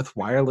 Yeah. With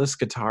wireless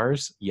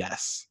guitars.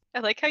 Yes. I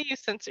like how you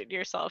censored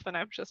yourself, and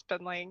I've just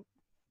been like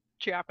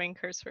dropping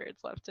curse words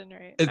left and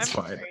right. It's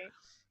I'm fine. Sorry.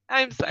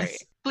 I'm sorry.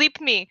 Yes.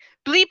 Bleep me.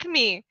 Bleep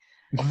me.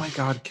 Oh my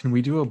god, can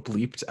we do a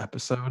bleeped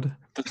episode?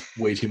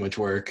 Way too much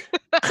work.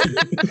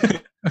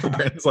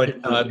 Brandon's like,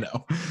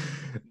 no.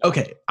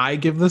 Okay, I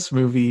give this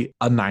movie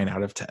a 9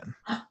 out of 10.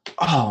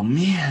 Oh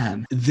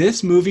man,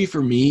 this movie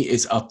for me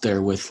is up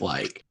there with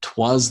like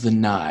 'Twas the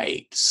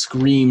Night,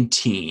 Scream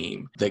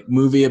Team, the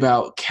movie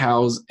about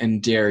cows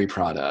and dairy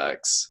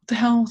products. What the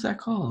hell was that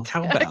called?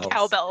 Cowbells.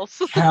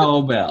 Cowbells.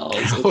 Cowbells.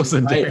 Cows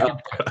and Right dairy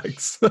up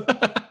products.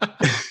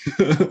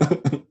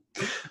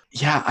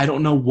 Yeah, I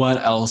don't know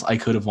what else I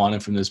could have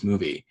wanted from this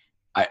movie.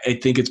 I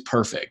think it's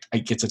perfect.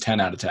 It gets a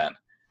 10 out of 10.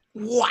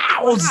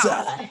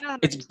 Wowza! Wow.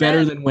 It's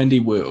better than Wendy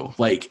Wu.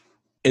 Like,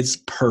 it's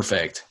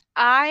perfect.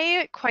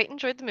 I quite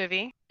enjoyed the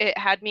movie. It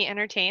had me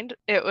entertained.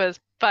 It was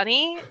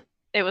funny.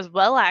 It was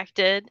well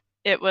acted.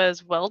 It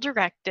was well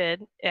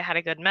directed. It had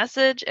a good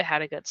message. It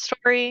had a good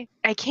story.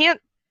 I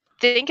can't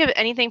think of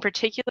anything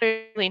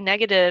particularly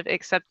negative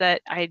except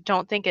that I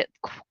don't think it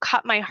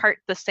caught my heart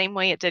the same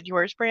way it did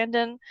yours,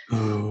 Brandon.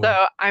 Ooh,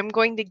 So I'm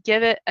going to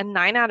give it a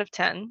 9 out of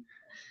 10.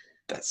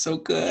 that's so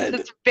good.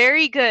 It's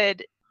very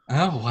good.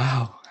 Oh,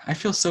 wow. I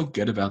feel so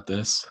good about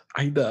this.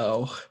 I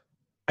know.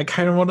 I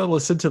kind of want to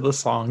listen to the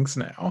songs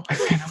now. I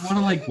kind of want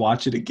to like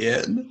watch it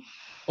again.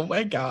 Oh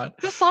my god.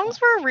 The songs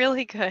were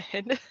really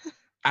good.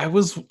 I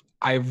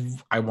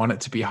want it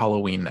to be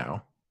Halloween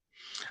now.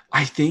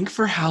 I think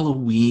for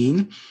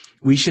Halloween,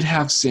 we should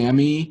have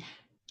Sammy.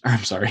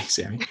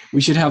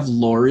 We should have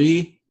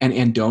Lori and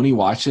Andoni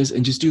watch this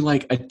and just do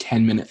like a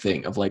 10-minute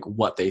thing of like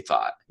what they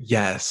thought.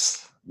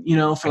 Yes. You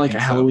know, for I like a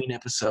think so. Halloween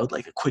episode,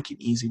 like a quick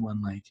and easy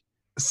one. Like,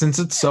 Since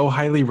it's so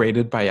highly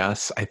rated by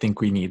us, I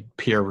think we need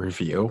peer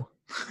review.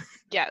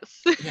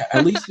 Yes. yeah,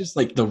 at least just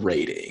like the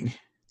rating.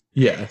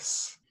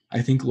 Yes.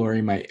 I think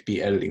Lori might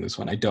be editing this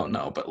one. I don't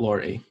know, but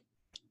Lori,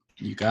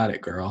 you got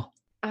it, girl.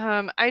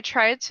 I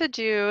tried to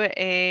do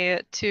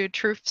two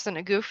truths and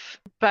a goof,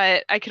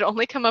 but I could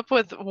only come up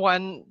with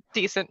one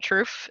decent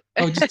truth.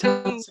 Oh, just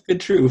tell us the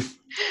good truth.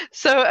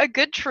 So a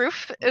good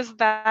truth is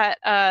that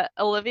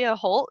Olivia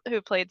Holt,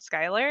 who played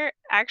Skylar,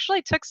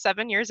 actually took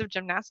 7 years of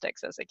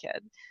gymnastics as a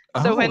kid.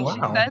 So Oh, when she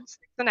wow. said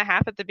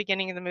 6.5 at the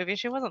beginning of the movie,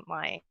 she wasn't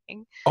lying.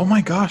 Oh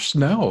my gosh,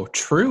 no.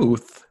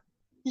 Truth.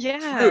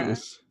 Yeah.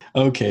 Truth.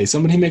 Okay,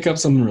 somebody make up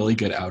some really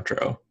good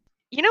outro.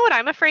 You know what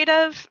I'm afraid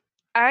of?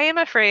 I am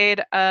afraid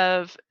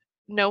of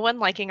no one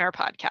liking our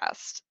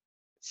podcast.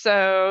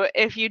 So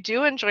if you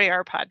do enjoy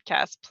our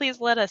podcast, please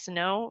let us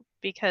know,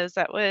 because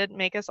that would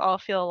make us all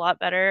feel a lot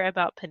better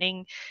about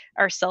putting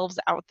ourselves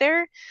out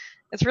there.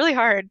 It's really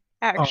hard,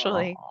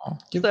 actually. Aw.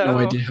 You have no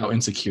So- idea how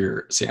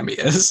insecure Sammy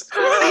is.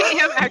 I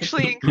am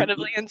actually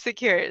incredibly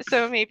insecure.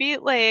 So maybe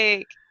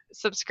like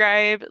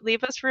subscribe,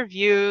 leave us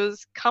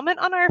reviews, comment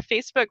on our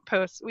Facebook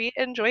posts. We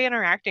enjoy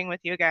interacting with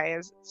you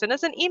guys. Send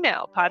us an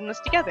email,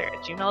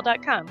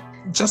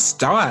 poddingustogether@gmail.com. Just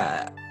do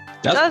it.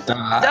 Just do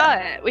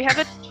it. We have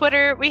a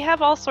Twitter. We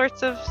have all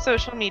sorts of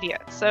social media.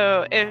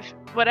 So if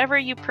whatever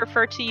you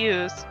prefer to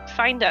use,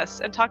 find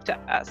us and talk to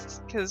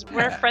us because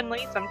we're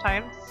friendly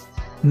sometimes.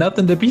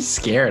 Nothing to be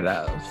scared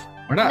of.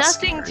 We're not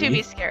Nothing scary. to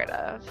be scared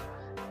of.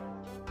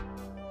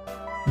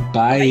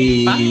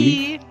 Bye.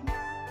 Bye.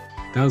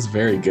 That was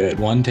very good.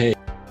 One take.